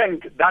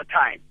happened that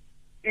time,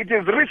 it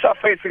is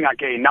resurfacing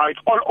again. Now it's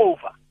all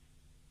over.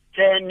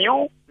 Can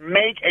you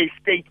make a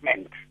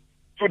statement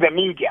to the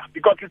media,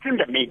 because it's in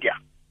the media,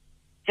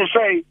 to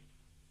say,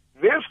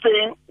 this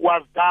thing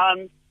was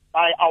done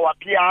by our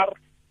PR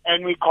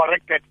and we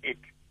corrected it.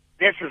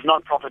 This is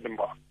not Prophet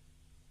Mboro.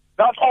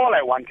 That's all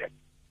I wanted.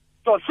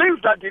 So since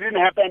that didn't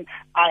happen,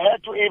 I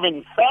had to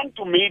even send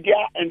to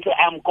media and say,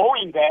 I'm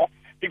going there,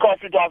 because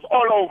it was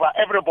all over.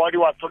 Everybody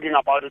was talking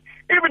about it.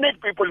 Even if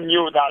people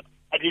knew that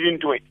I didn't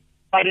do it.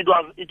 But it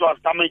was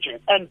damaging.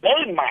 And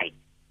bear in mind,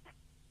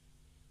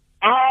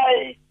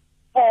 I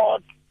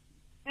fought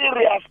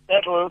serious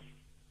battles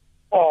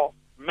for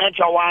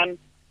Major One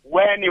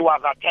when he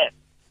was attacked.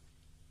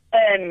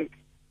 And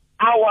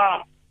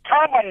our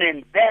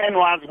covenant then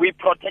was we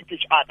protect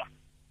each other.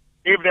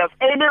 If there's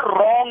any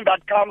wrong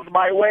that comes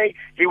my way,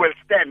 he will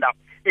stand up.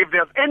 If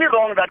there's any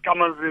wrong that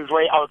comes his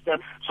way, I'll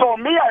stand. So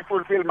me, I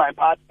fulfilled my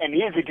part, and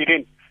he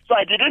didn't. So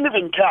I didn't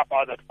even care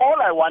about it. All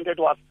I wanted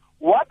was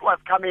what was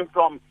coming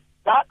from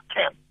that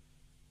camp,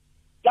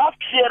 just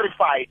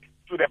clarified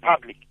to the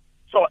public.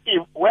 So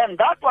when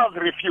that was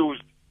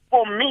refused,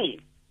 for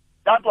me,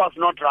 that was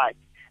not right.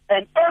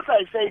 And as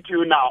I say to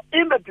you now,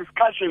 in the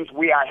discussions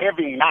we are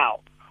having now,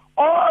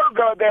 all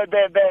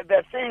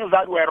the things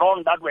that were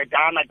wrong, that were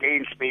done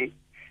against me,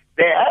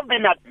 they have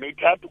been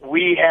admitted.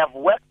 We have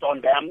worked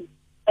on them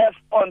as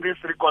on this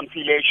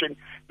reconciliation,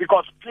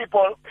 because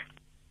people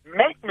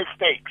make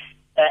mistakes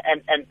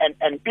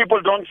and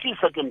people don't see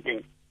certain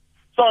things.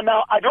 So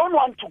now I don't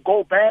want to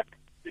go back,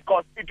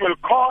 because it will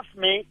cost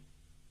me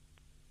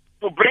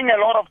to bring a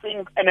lot of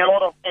things and a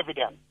lot of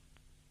evidence.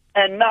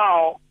 And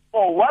now,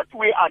 for what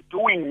we are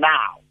doing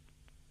now,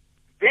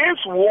 this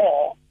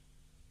war,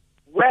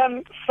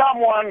 when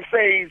someone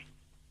says,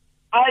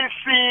 I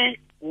see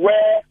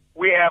where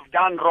we have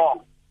done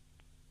wrong,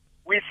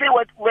 we see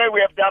where we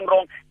have done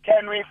wrong,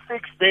 can we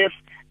fix this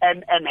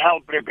and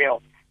help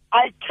rebuild?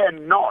 I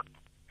cannot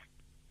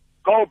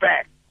go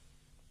back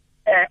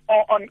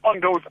on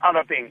those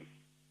other things.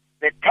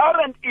 The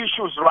current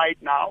issues right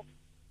now,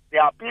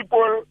 there are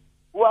people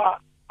who are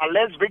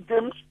alleged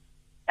victims,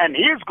 and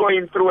he's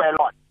going through a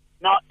lot.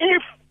 Now,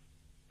 if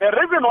the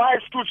reason why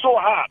I stood so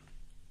hard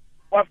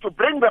was to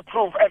bring the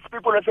proof, as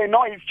people will say,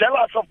 no, he's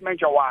jealous of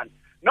Major One.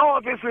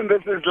 No, this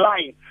is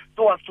lying.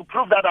 So as to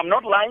prove that I'm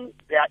not lying,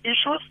 there are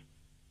issues,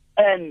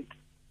 and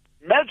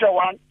Major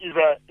One is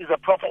a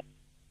prophet.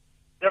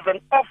 There's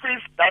an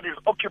office that is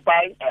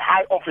occupying a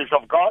high office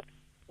of God.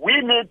 We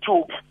need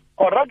to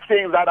correct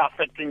things that are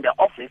affecting the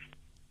office.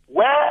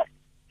 Where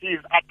he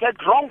is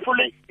attacked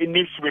wrongfully, he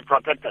needs to be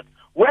protected.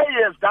 Where he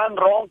has done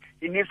wrong,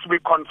 he needs to be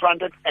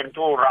confronted and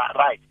do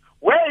right.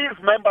 Where his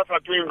members are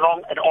doing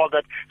wrong and all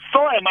that, so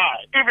am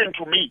I, even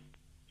to me.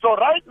 So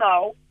right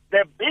now,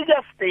 the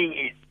biggest thing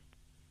is,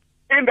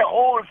 in the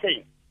whole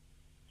thing,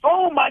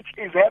 so much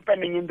is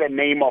happening in the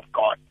name of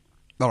God.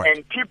 Right.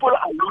 And people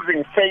are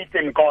losing faith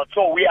in God.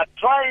 So we are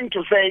trying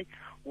to say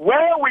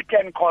where we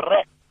can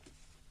correct,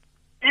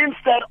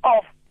 instead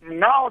of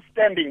now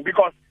standing,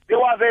 because there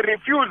was a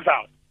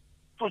refusal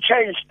to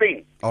change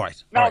things. All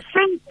right. Now,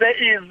 since there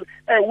is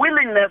a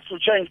willingness to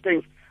change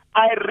things,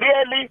 I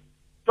really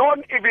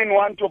don't even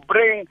want to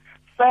bring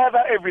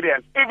further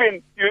evidence,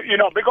 even,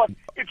 because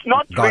it's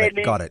not Got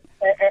really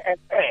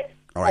it.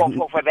 All right.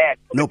 for that.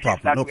 No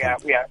problem. No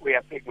problem. We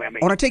are making.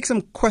 I want to take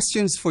some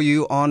questions for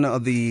you on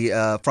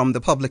the from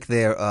the public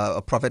there,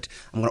 Prophet.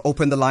 I'm going to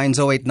open the lines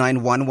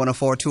 0891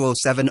 104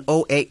 207,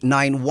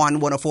 0891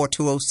 104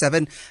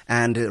 207,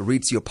 and it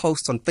reads your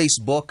posts on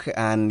Facebook.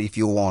 And if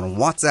you're on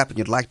WhatsApp and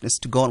you'd like us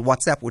to go on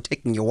WhatsApp, we're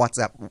taking your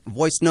WhatsApp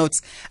voice notes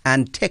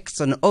and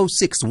texts on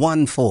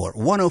 0614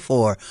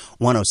 104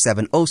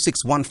 107,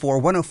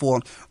 0614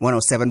 104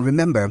 107.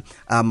 Remember,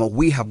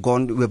 we have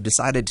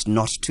decided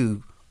not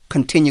to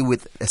continue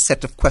with a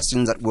set of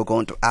questions that we're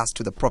going to ask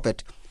to the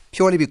Prophet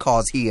purely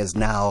because he has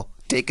now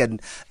taken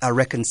a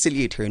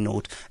reconciliatory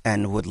note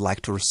and would like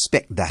to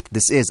respect that.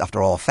 This is,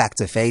 after all, Facts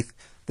of Faith.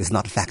 This is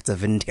not Facts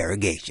of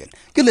Interrogation.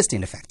 You're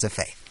listening to Facts of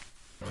Faith.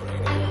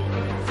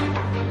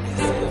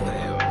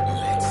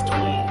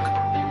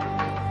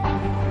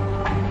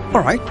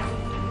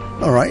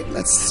 All right.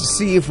 Let's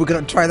see if we're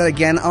going to try that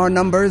again. Our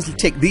numbers,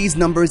 take these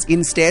numbers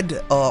instead.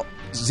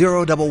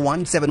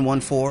 011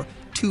 714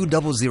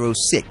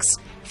 2006.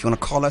 If you want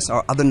to call us,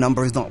 our other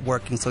number is not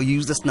working, so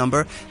use this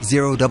number,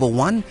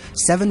 011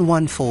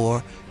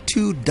 714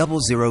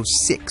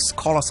 2006.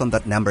 Call us on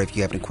that number if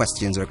you have any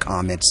questions or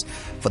comments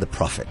for the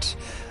Prophet.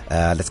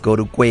 Let's go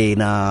to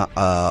Gwena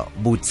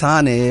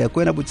Butane.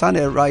 Gwena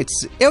Butane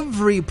writes,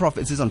 every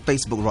prophet, this is on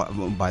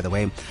Facebook, by the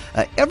way,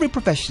 every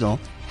professional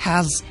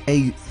has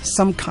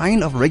some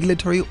kind of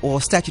regulatory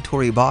or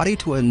statutory body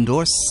to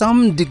endorse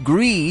some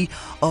degree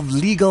of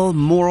legal,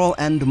 moral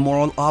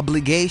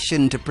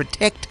obligation to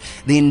protect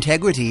the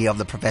integrity of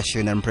the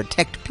profession and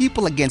protect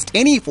people against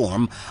any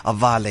form of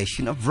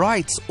violation of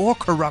rights or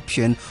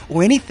corruption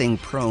or anything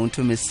prone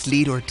to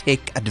mislead or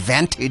take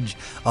advantage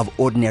of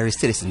ordinary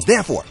citizens.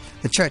 Therefore,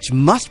 the church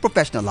must be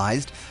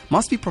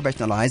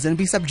professionalized and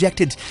be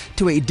subjected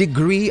to a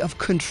degree of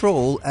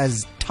control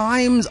as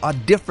times are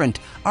different.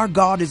 Our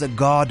God is a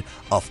God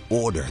of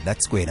order.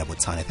 That's Gwena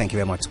Butane. Thank you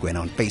very much,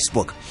 Gwena, on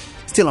Facebook.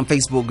 Still on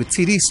Facebook,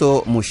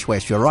 Tsiriso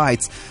Mushweshwe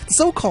writes, the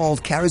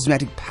so-called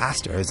charismatic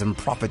pastors and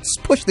prophets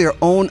push their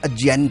own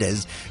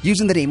agendas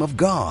using the name of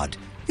God.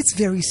 It's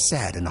very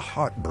sad and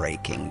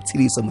heartbreaking.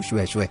 Tsiriso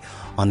Mushweshwe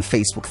on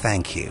Facebook.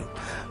 Thank you.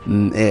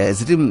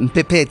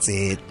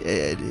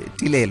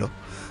 Tilelo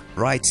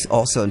writes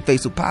also on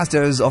Facebook,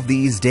 pastors of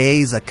these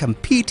days are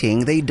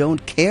competing. They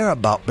don't care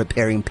about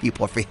preparing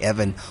people for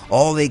heaven.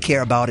 All they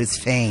care about is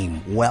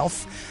fame,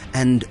 wealth,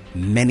 and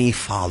many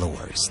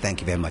followers.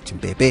 Thank you very much,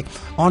 Mpepe.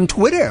 On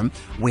Twitter,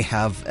 we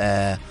have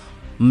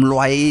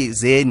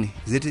Mloizen.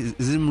 Is it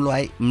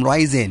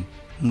Mloizen?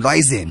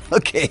 Mloizen.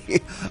 Okay.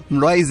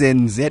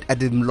 Mloizen. Z at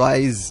the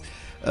Mloizims.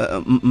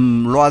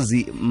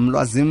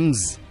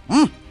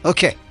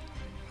 Okay.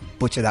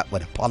 Butcher that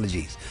with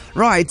apologies.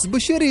 Right,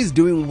 Bushiri is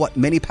doing what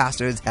many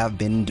pastors have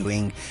been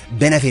doing,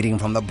 benefiting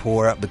from the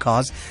poor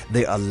because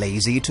they are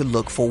lazy to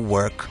look for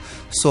work.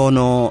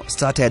 Sono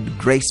started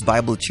Grace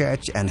Bible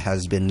Church and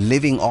has been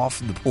living off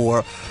the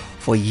poor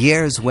for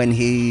years. When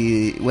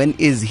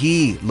is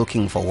he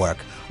looking for work?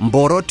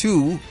 Mboro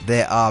too,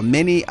 there are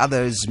many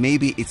others.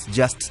 Maybe it's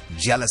just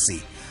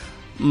jealousy.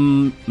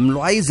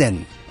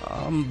 Mloizen,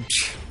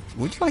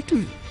 would you like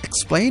to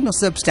explain or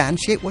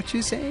substantiate what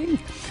you're saying?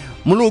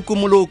 Muluku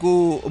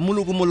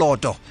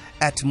Muloto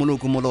at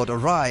Muluku Muloto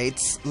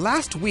writes,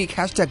 last week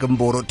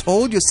 #Mboro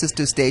told your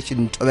sister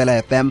station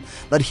Tobela FM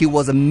that he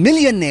was a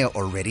millionaire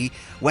already.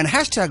 When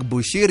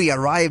 #Bushiri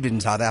arrived in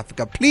South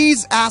Africa,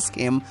 please ask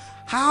him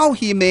how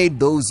he made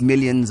those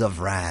millions of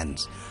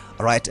rands.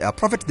 All right,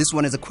 Prophet, this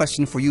one is a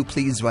question for you.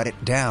 Please write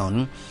it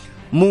down.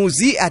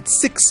 Muzi at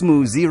 6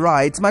 Muzi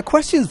writes, my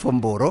questions for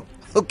Mboro.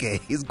 Okay,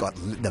 he's got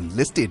them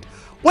listed.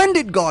 When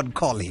did God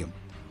call him?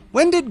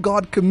 When did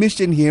God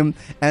commission him,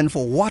 and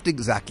for what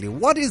exactly?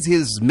 What is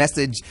his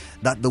message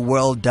that the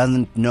world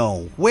doesn't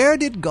know? Where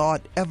did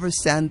God ever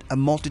send a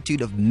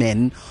multitude of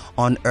men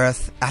on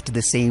earth at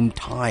the same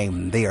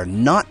time? They are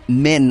not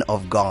men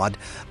of God,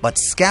 but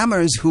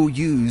scammers who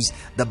use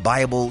the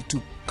Bible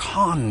to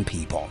con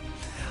people.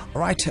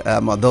 All right,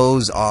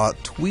 those are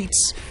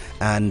tweets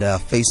and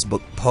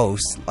Facebook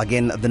posts.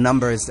 Again, the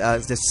number is,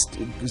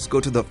 just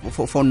go to the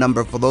phone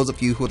number for those of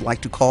you who would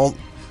like to call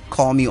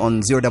me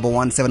on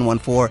 011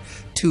 714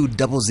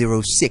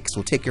 2006.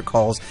 We'll take your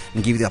calls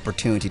and give you the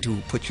opportunity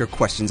to put your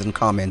questions and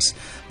comments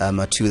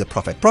to the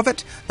Prophet.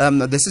 Prophet,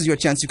 this is your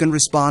chance. You can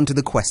respond to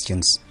the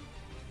questions.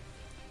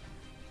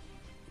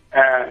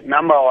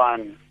 Number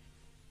one,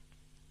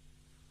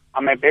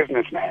 I'm a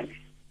businessman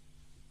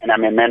and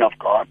I'm a man of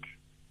God.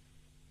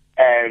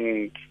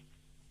 And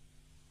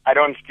I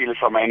don't steal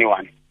from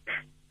anyone.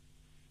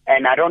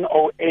 And I don't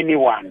owe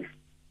anyone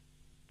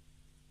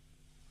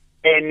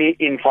any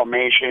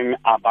information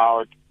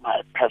about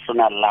my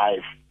personal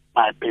life,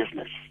 my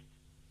business.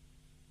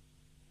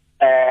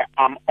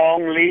 I'm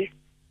only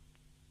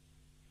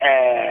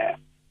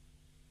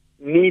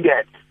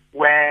needed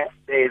where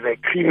there is a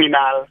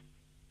criminal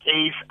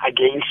case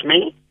against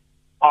me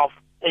of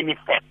any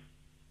fact.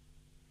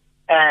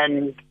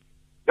 And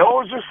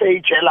those who say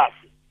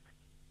jealousy,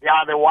 they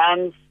are the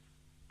ones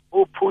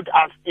who put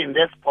us in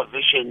this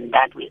position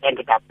that we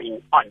ended up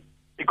being on,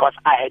 because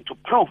I had to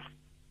prove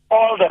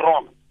all the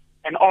wrong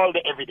and all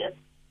the evidence.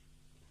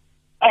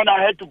 And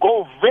I had to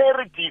go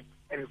very deep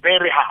and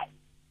very high.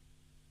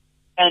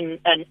 And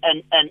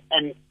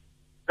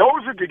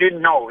those who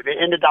didn't know, they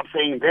ended up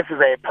saying this is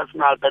a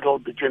personal battle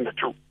between the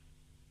two.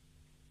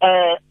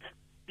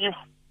 If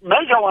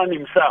Major One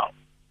himself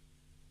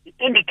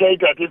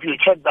indicated, if you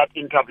check that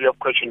interview of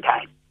Question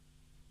Time,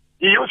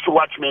 he used to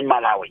watch me in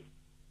Malawi.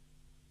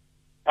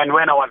 And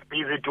when I was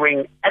busy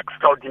doing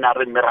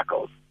extraordinary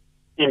miracles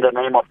in the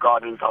name of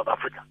God in South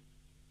Africa,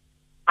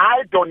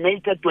 I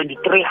donated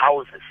 23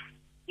 houses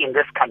in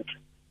this country.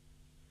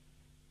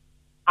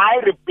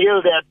 I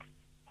rebuilt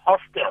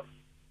hostels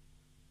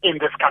in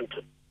this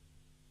country.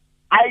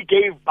 I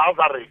gave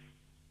bursaries.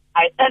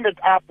 I ended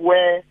up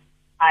where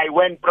I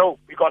went broke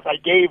because I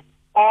gave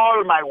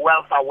all my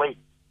wealth away.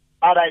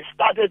 But I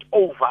started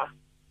over,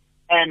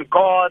 and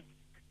God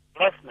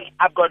blessed me.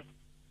 I've got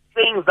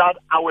things that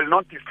I will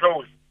not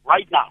disclose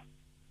right now.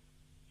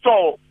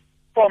 So,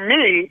 for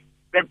me,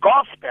 the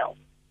gospel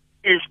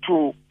is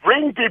to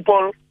bring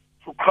people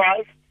to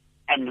Christ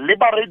and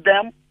liberate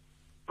them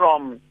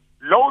from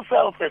low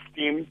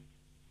self-esteem,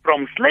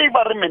 from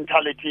slavery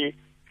mentality,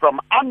 from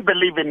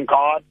unbelief in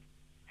God,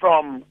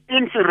 from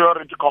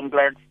inferiority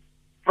complex,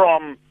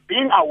 from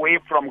being away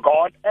from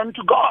God and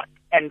to God.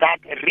 And that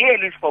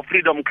really is for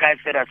freedom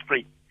Christ set us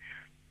free.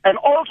 And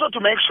also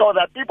to make sure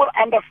that people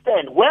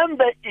understand when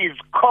there is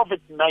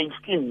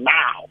COVID-19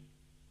 now,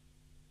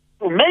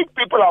 to make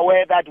people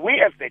aware that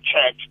we as the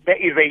church, there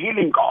is a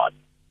healing God,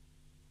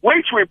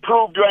 which we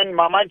proved when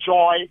Mama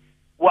Joy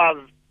was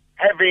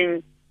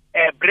having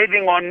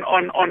breathing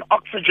on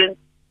oxygen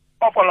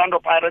of Orlando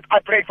Pirates. I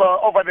prayed for her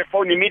over the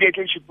phone.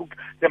 Immediately she took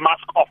the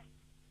mask off.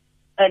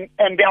 And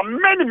there are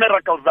many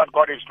miracles that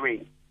God is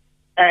doing.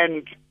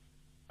 And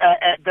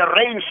the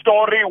rain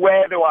story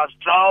where there was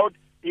drought,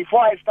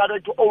 before I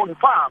started to own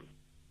farms,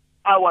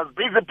 I was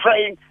busy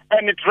praying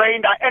and it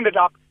rained. I ended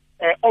up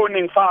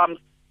owning farms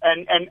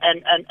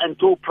and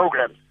do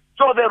programs.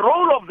 So the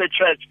role of the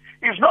church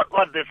is not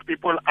what these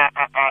people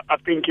are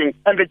thinking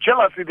and the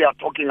jealousy they are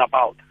talking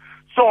about.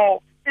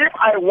 So if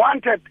I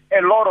wanted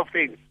a lot of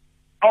things,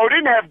 I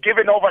wouldn't have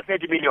given over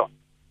 30 million,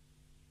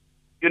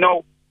 and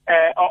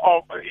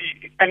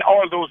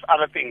all those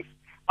other things.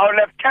 I would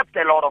have kept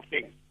a lot of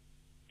things.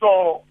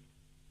 So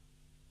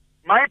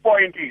my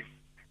point is,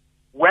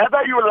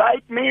 whether you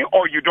like me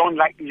or you don't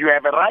like me, you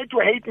have a right to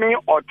hate me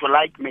or to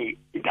like me.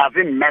 It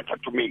doesn't matter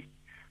to me.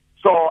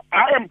 So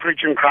I am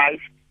preaching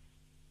Christ,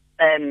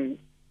 and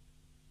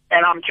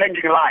I'm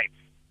changing lives.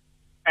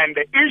 And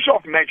the issue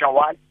of Major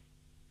One,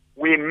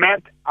 we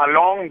met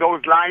along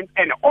those lines,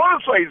 and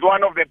also is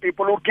one of the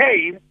people who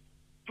came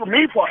to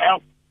me for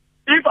help.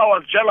 If I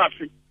was jealous,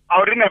 I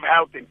wouldn't have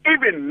helped him.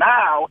 Even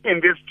now,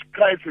 in this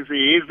crisis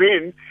he is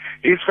in,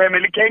 his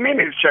family came in,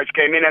 his church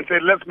came in and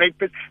said, let's make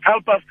this,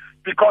 help us,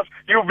 because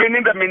you've been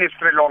in the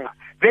ministry longer.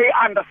 They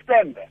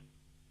understand that.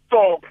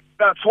 So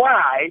that's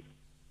why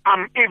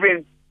I'm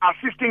even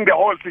assisting the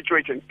whole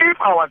situation.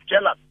 If I was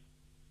jealous,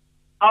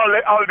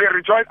 I'll be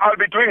rejoiced, I'll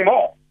be doing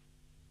more.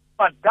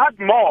 But that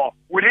more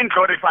wouldn't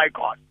glorify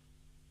God.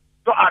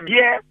 So I'm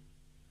here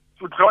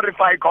to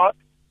glorify God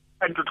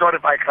and to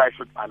glorify Christ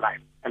with my life.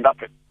 And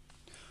that's it.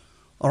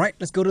 All right,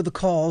 let's go to the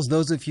calls.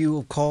 Those of you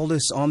who called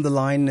us on the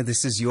line,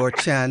 this is your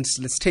chance.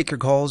 Let's take your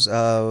calls.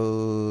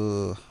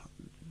 Let's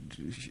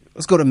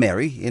go to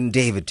Mary in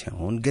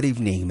Davidtown. Good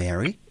evening,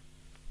 Mary.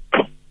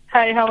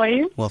 Hi, how are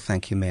you? Well,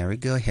 thank you, Mary.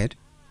 Go ahead.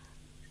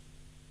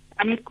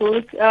 I'm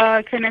good.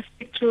 Can I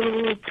speak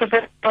to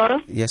Prophet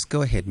Mboro? Yes,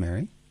 go ahead,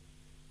 Mary.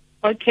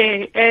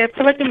 Okay.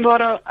 Prophet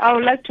Mboro, I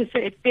would like to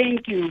say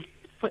thank you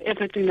for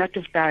everything that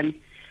you've done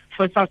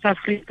for South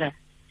Africa.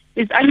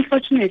 It's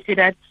unfortunate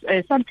that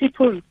some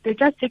people, they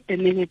just take the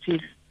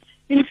negative.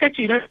 In fact,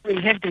 you don't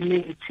even have the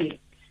negative.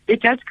 They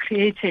just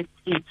created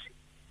it.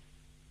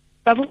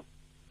 Babu,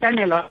 done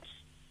a lot.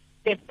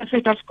 The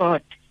prophet of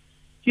God.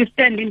 You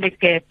stand in the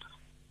gap.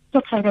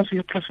 So proud of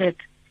you, Prophet.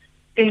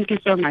 Thank you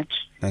so much.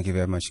 Thank you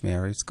very much,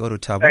 Mary. Let's go to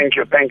Tabo. Thank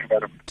you very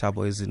much.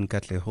 Tabo is in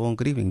Katlehong.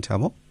 Good evening,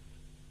 Tabo.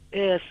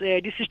 Yes,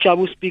 this is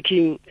Chabu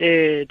speaking.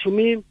 To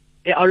me,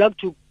 I would like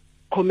to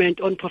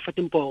comment on Prophet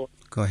Mboro.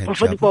 Go ahead,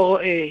 Prophet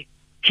Mboro,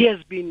 he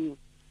has been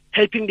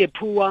helping the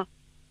poor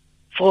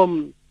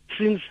from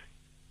the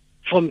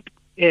small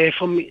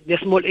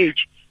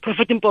age.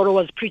 Prophet Mboro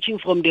was preaching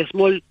from the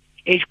small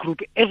age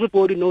group.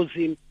 Everybody knows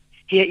him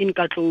here in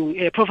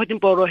Katlehong. Prophet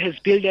Mboro has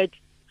built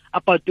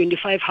about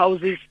 25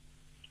 houses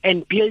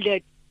and built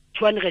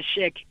 200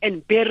 shacks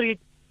and buried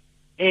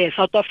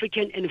South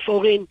African and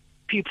foreign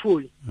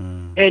people.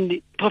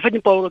 And Prophet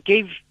Mboro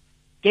gave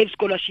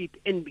scholarship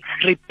and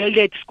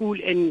rebuilt school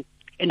and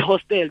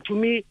hostel. To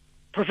me,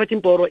 Prophet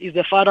Mboro is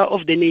the father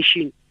of the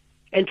nation.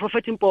 And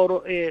Prophet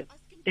Mboro,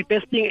 the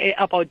best thing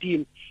about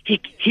him,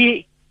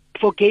 he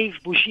forgave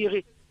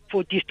Bushiri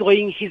for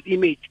destroying his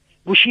image.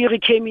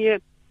 Bushiri came here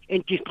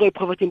and destroyed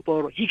Prophet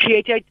Mboro. He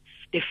created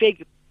the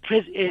fake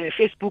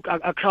Facebook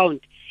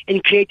account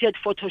and created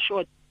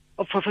Photoshop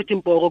of Prophet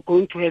Mboro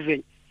going to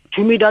heaven.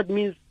 To me, that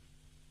means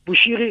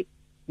Bushiri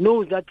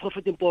knows that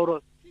Prophet Mboro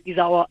is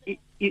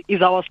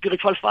is our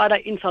spiritual father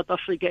in South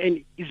Africa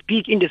and is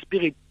big in the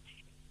spirit.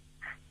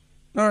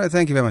 All right,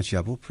 thank you very much,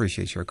 Yabu.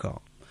 Appreciate your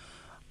call.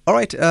 All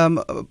right,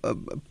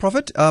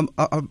 Prophet,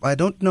 I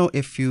don't know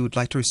if you'd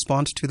like to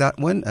respond to that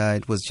one.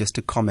 It was just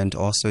a comment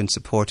also in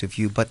support of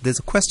you, but there's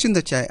a question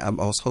that I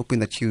was hoping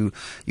that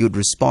you'd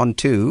respond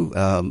to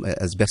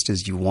as best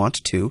as you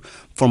want to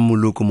from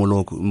Muluko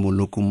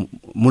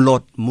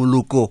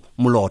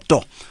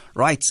Muloto.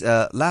 Right,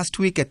 last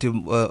week at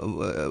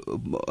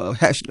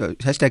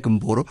hashtag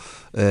Mboro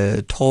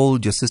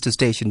told your sister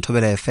station,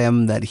 Tobela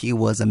FM, that he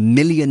was a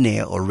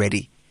millionaire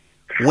already.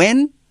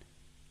 When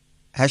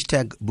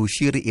hashtag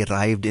Bushiri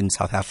arrived in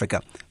South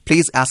Africa,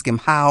 please ask him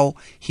how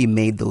he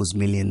made those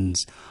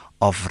millions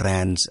of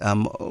rands.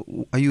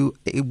 Are you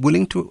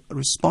willing to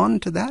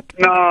respond to that?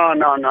 No.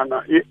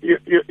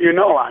 You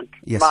know what?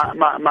 Yes.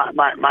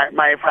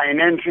 My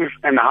finances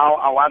and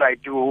what I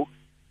do,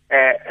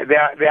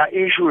 there are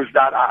issues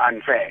that are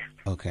unfair.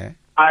 Okay.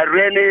 I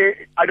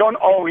don't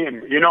owe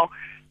him, you know.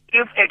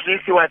 If at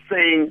least he was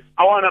saying,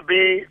 I want to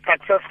be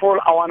successful,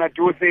 I want to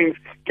do things,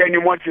 can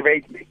you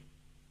motivate me?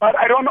 But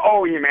I don't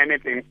owe him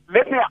anything.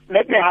 Let me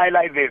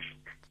highlight this.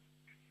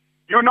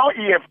 You know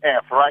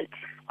EFF, right?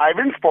 I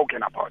haven't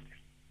spoken about it.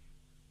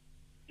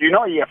 Do you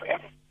know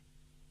EFF?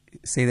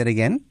 Say that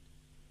again.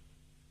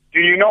 Do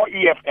you know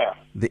EFF?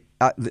 The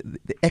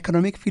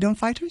Economic Freedom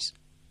Fighters?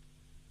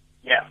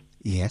 Yeah.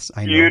 Yes,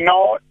 I know. Do you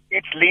know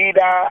its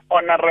leader,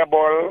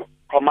 Honorable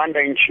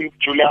Commander-in-Chief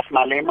Julius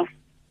Malema?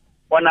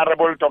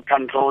 Honorable Dr.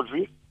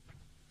 Ndlozi?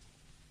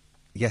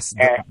 Yes.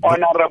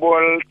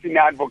 Honorable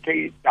Senior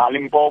Advocate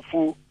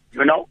Dalimpofu,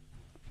 you know?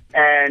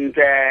 And,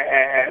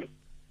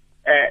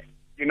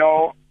 you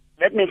know,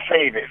 let me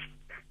say this.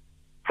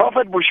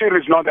 Prophet Bushiri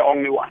is not the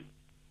only one.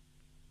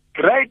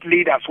 Great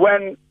leaders,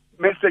 when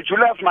Mr.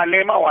 Julius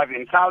Malema was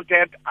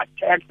insulted,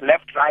 attacked,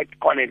 left, right,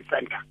 corner,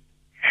 center,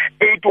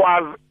 it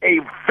was a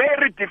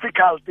very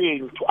difficult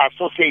thing to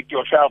associate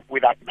yourself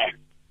with that man.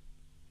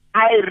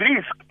 I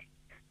risked.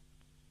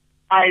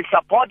 I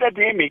supported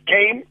him. He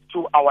came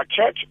to our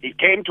church. He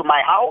came to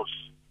my house.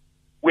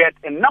 We had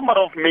a number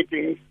of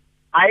meetings.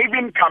 I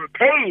even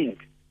campaigned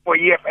for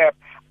EFF.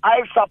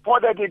 I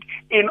supported it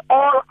in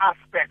all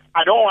aspects.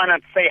 I don't want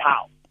to say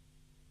how.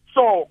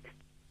 So,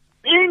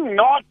 being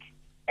not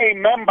a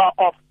member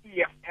of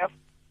EFF,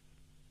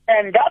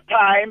 and that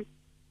time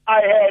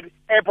I had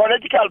a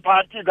political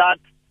party that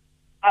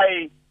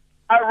I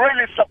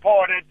really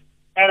supported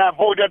and I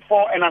voted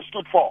for and I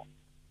stood for.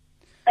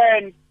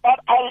 But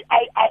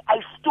I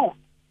stood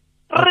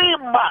 3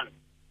 months.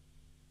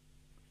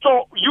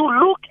 So you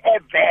look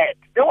at that.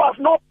 There was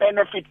no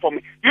benefit for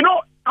me. You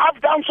know,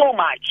 I've done so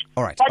much.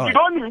 All right. But you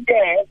don't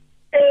hear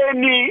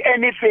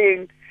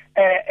anything,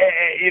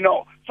 you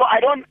know. So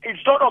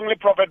it's not only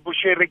Prophet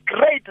Bushiri.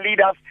 Great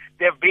leaders,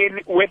 they've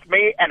been with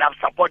me and I've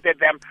supported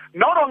them.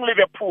 Not only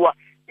the poor,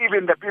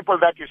 even the people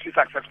that you see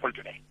successful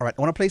today. All right.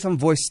 I want to play some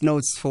voice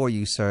notes for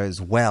you, sir, as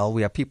well.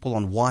 We have people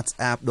on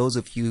WhatsApp. Those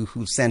of you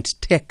who sent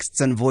texts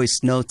and voice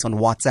notes on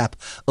WhatsApp,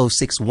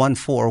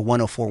 0614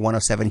 104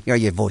 107. Here are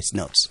your voice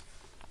notes.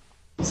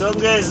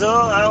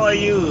 Songezo, how are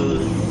you?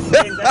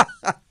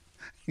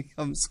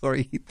 I'm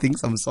sorry, he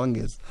thinks I'm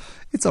Songes.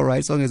 It's all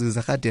right. Songes is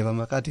a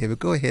Khadeva.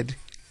 Go ahead.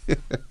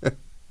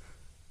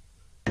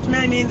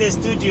 Man in the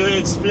studio,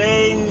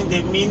 explain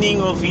the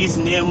meaning of his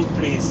name,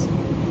 please.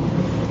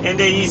 And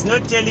he's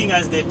not telling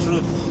us the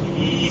truth.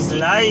 He is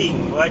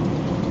lying. What?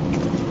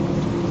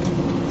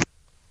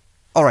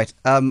 All right.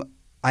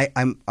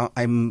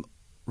 I'm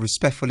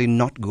respectfully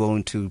not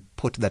going to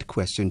put that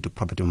question to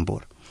Prophet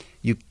Mboro.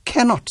 You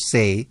cannot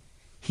say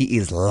he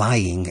is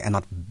lying and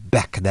not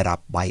back that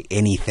up by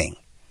anything.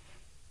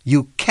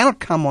 You cannot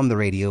come on the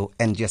radio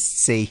and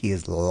just say he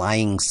is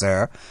lying,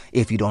 sir,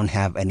 if you don't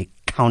have any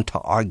counter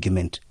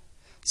argument.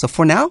 So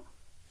for now,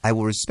 I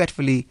will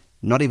respectfully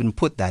not even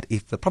put that.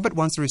 If the Prophet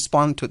wants to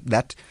respond to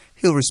that,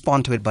 he'll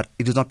respond to it, but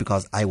it is not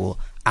because I will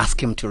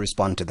ask him to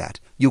respond to that.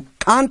 You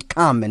can't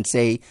come and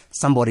say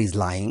somebody's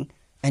lying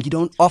and you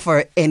don't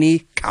offer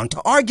any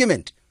counter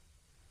argument.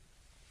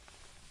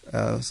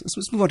 So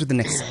let's move on to the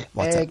next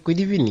WhatsApp. Good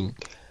evening.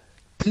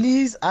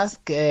 Please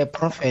ask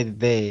Prophet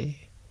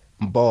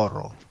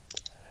Mboro,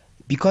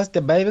 because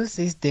the Bible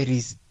says there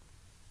is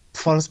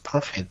false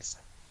prophets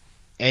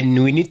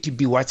and we need to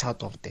be watch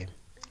out of them.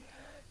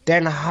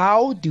 Then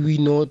how do we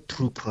know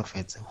true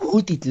prophets?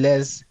 Who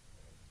declares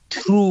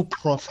true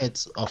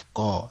prophets of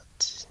God?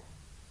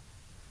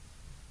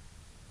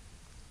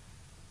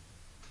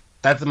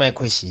 That's my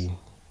question.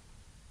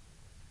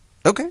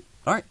 Okay,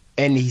 all right.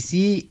 And is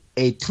he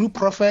a true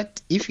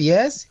prophet? If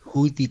yes,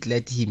 who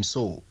declared him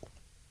so?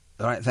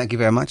 All right, thank you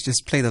very much.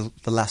 Just play the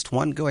last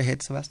one. Go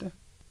ahead, Sylvester.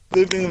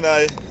 Good evening,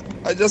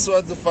 I just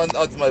want to find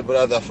out my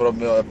brother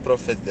from your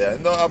prophet there.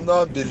 No, I'm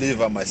not a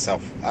believer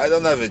myself. I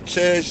don't have a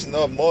church,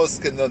 no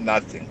mosque, no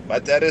nothing.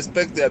 But I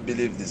respect their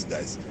belief, these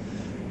guys.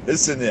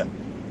 Listen here.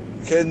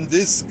 Can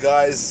these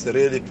guys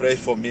really pray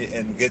for me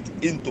and get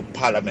into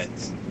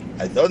parliament?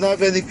 I don't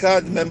have any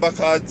member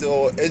card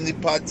or any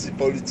party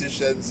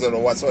politicians or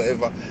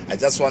whatsoever. I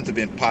just want to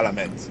be in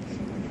parliament.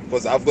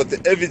 because I've got the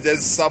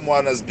evidence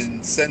someone has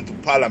been sent to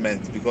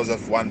Parliament because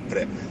of one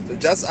prayer. So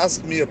just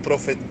ask me, a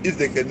prophet, if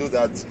they can do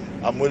that.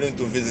 I'm willing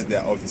to visit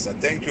their office. And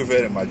thank you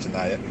very much,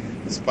 Naya.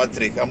 It's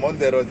Patrick. I'm on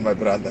the road, my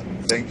brother.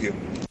 Thank you.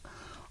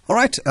 All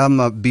right.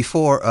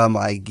 Before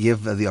I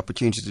give the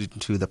opportunity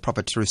to the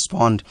prophet to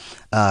respond,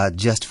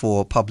 just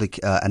for public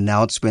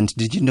announcement,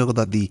 did you know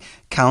that the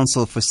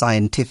Council for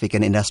Scientific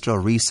and Industrial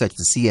Research,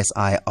 the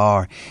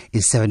CSIR,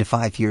 is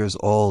 75 years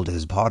old?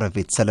 As part of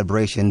its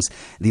celebrations,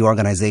 the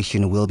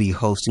organization will be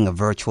hosting a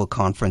virtual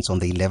conference on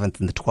the 11th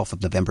and the 12th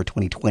of November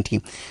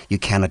 2020. You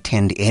can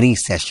attend any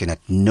session at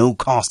no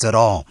cost at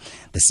all.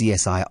 The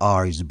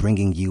CSIR is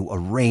bringing you a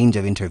range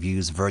of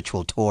interviews,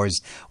 virtual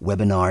tours,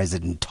 webinars,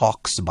 and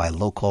talks by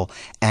local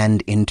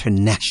and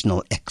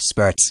international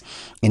experts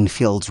in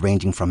fields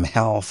ranging from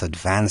health,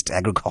 advanced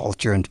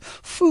agriculture and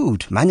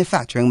food,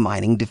 manufacturing,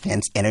 mining,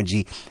 defense,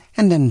 energy,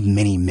 and then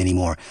many, many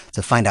more.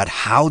 To find out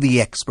how the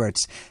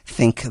experts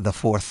think the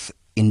fourth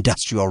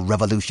industrial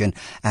revolution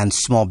and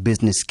small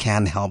business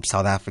can help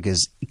South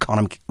Africa's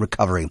economic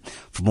recovery.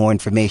 For more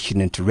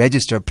information and to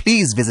register,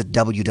 please visit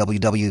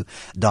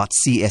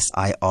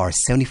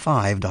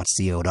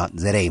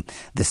www.csir75.co.za.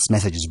 This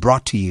message is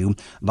brought to you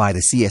by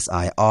the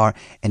CSIR,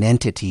 an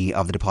entity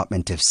of the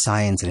Department of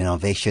Science and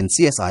Innovation.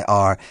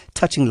 CSIR,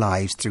 touching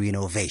lives through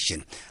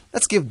innovation.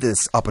 Let's give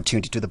this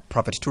opportunity to the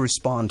prophet to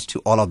respond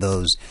to all of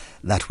those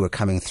that were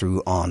coming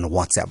through on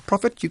WhatsApp.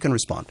 Prophet, you can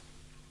respond.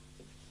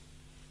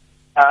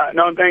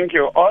 No, thank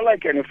you. All I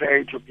can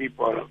say to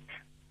people,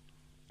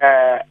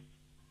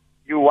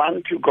 you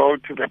want to go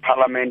to the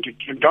parliament,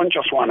 you don't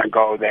just want to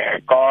go there.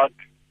 God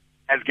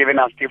has given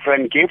us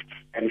different gifts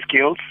and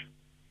skills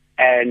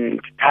and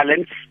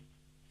talents.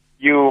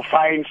 You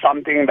find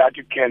something that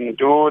you can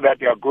do that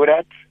you're good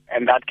at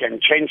and that can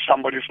change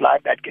somebody's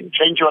life, that can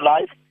change your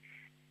life,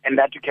 and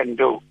that you can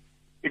do.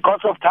 Because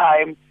of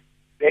time,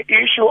 the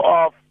issue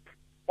of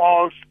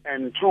false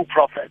and true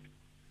prophets,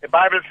 the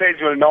Bible says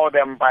you'll know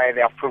them by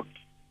their fruits.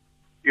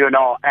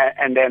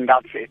 And then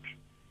that's it.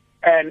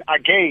 And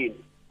again,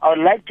 I would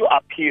like to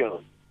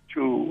appeal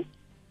to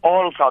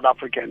all South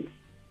Africans,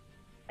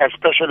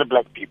 especially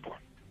black people.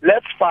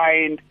 Let's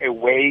find a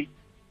way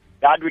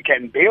that we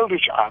can build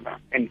each other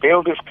and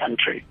build this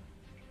country.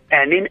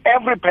 And in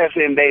every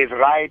person, there is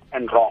right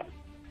and wrong,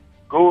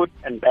 good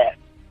and bad.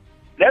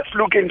 Let's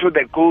look into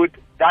the good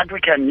that we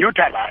can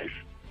utilize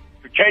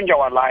to change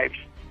our lives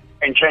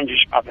and change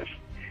each other's.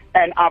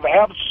 And I've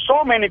helped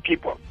so many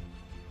people.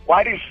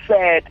 What is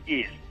said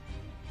is,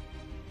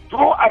 do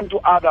unto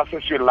others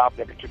as you love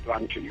them to do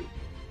unto you.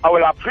 I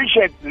will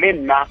appreciate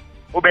Linda,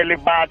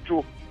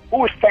 Ubelibatu,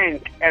 who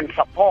thank and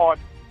support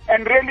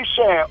and really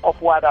share of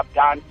what I've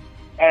done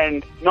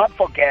and not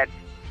forget,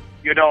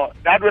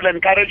 that will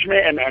encourage me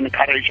and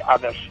encourage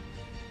others.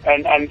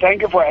 And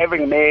thank you for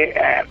having me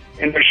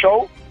in the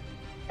show.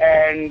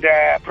 And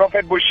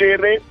Prophet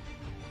Bushiri,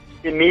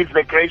 he needs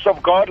the grace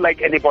of God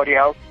like anybody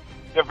else.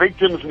 The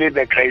victims need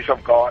the grace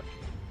of God.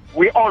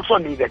 We also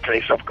need the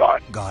grace of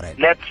God. Got it.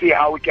 Let's see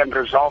how we can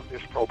resolve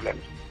this problem.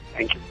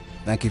 Thank you.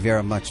 Thank you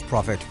very much,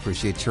 Prophet.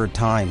 Appreciate your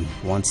time.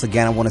 Once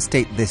again, I want to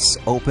state this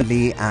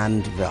openly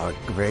and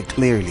very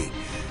clearly.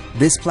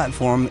 This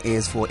platform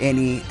is for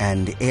any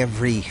and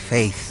every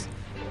faith,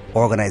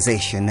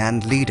 organization,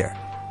 and leader.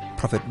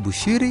 Prophet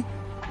Bushiri,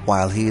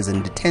 while he is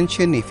in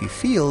detention, if he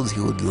feels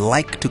he would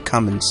like to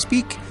come and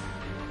speak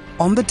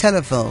on the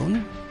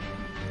telephone,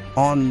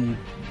 on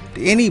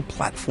any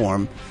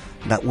platform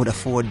that would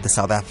afford the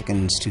South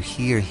Africans to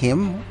hear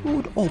him, we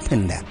would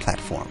open that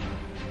platform,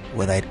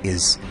 whether it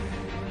is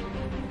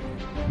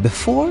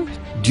before,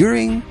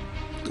 during,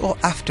 or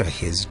after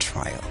his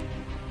trial.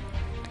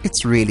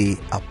 It's really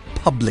a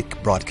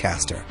public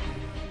broadcaster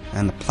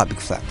and a public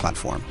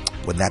platform.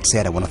 With that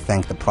said, I want to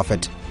thank the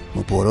Prophet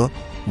Mboro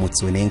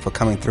Motsoeneng for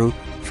coming through.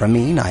 From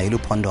me, Naya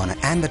Lupondwana,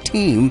 and the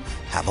team,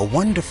 have a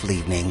wonderful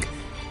evening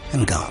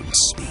and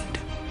Godspeed.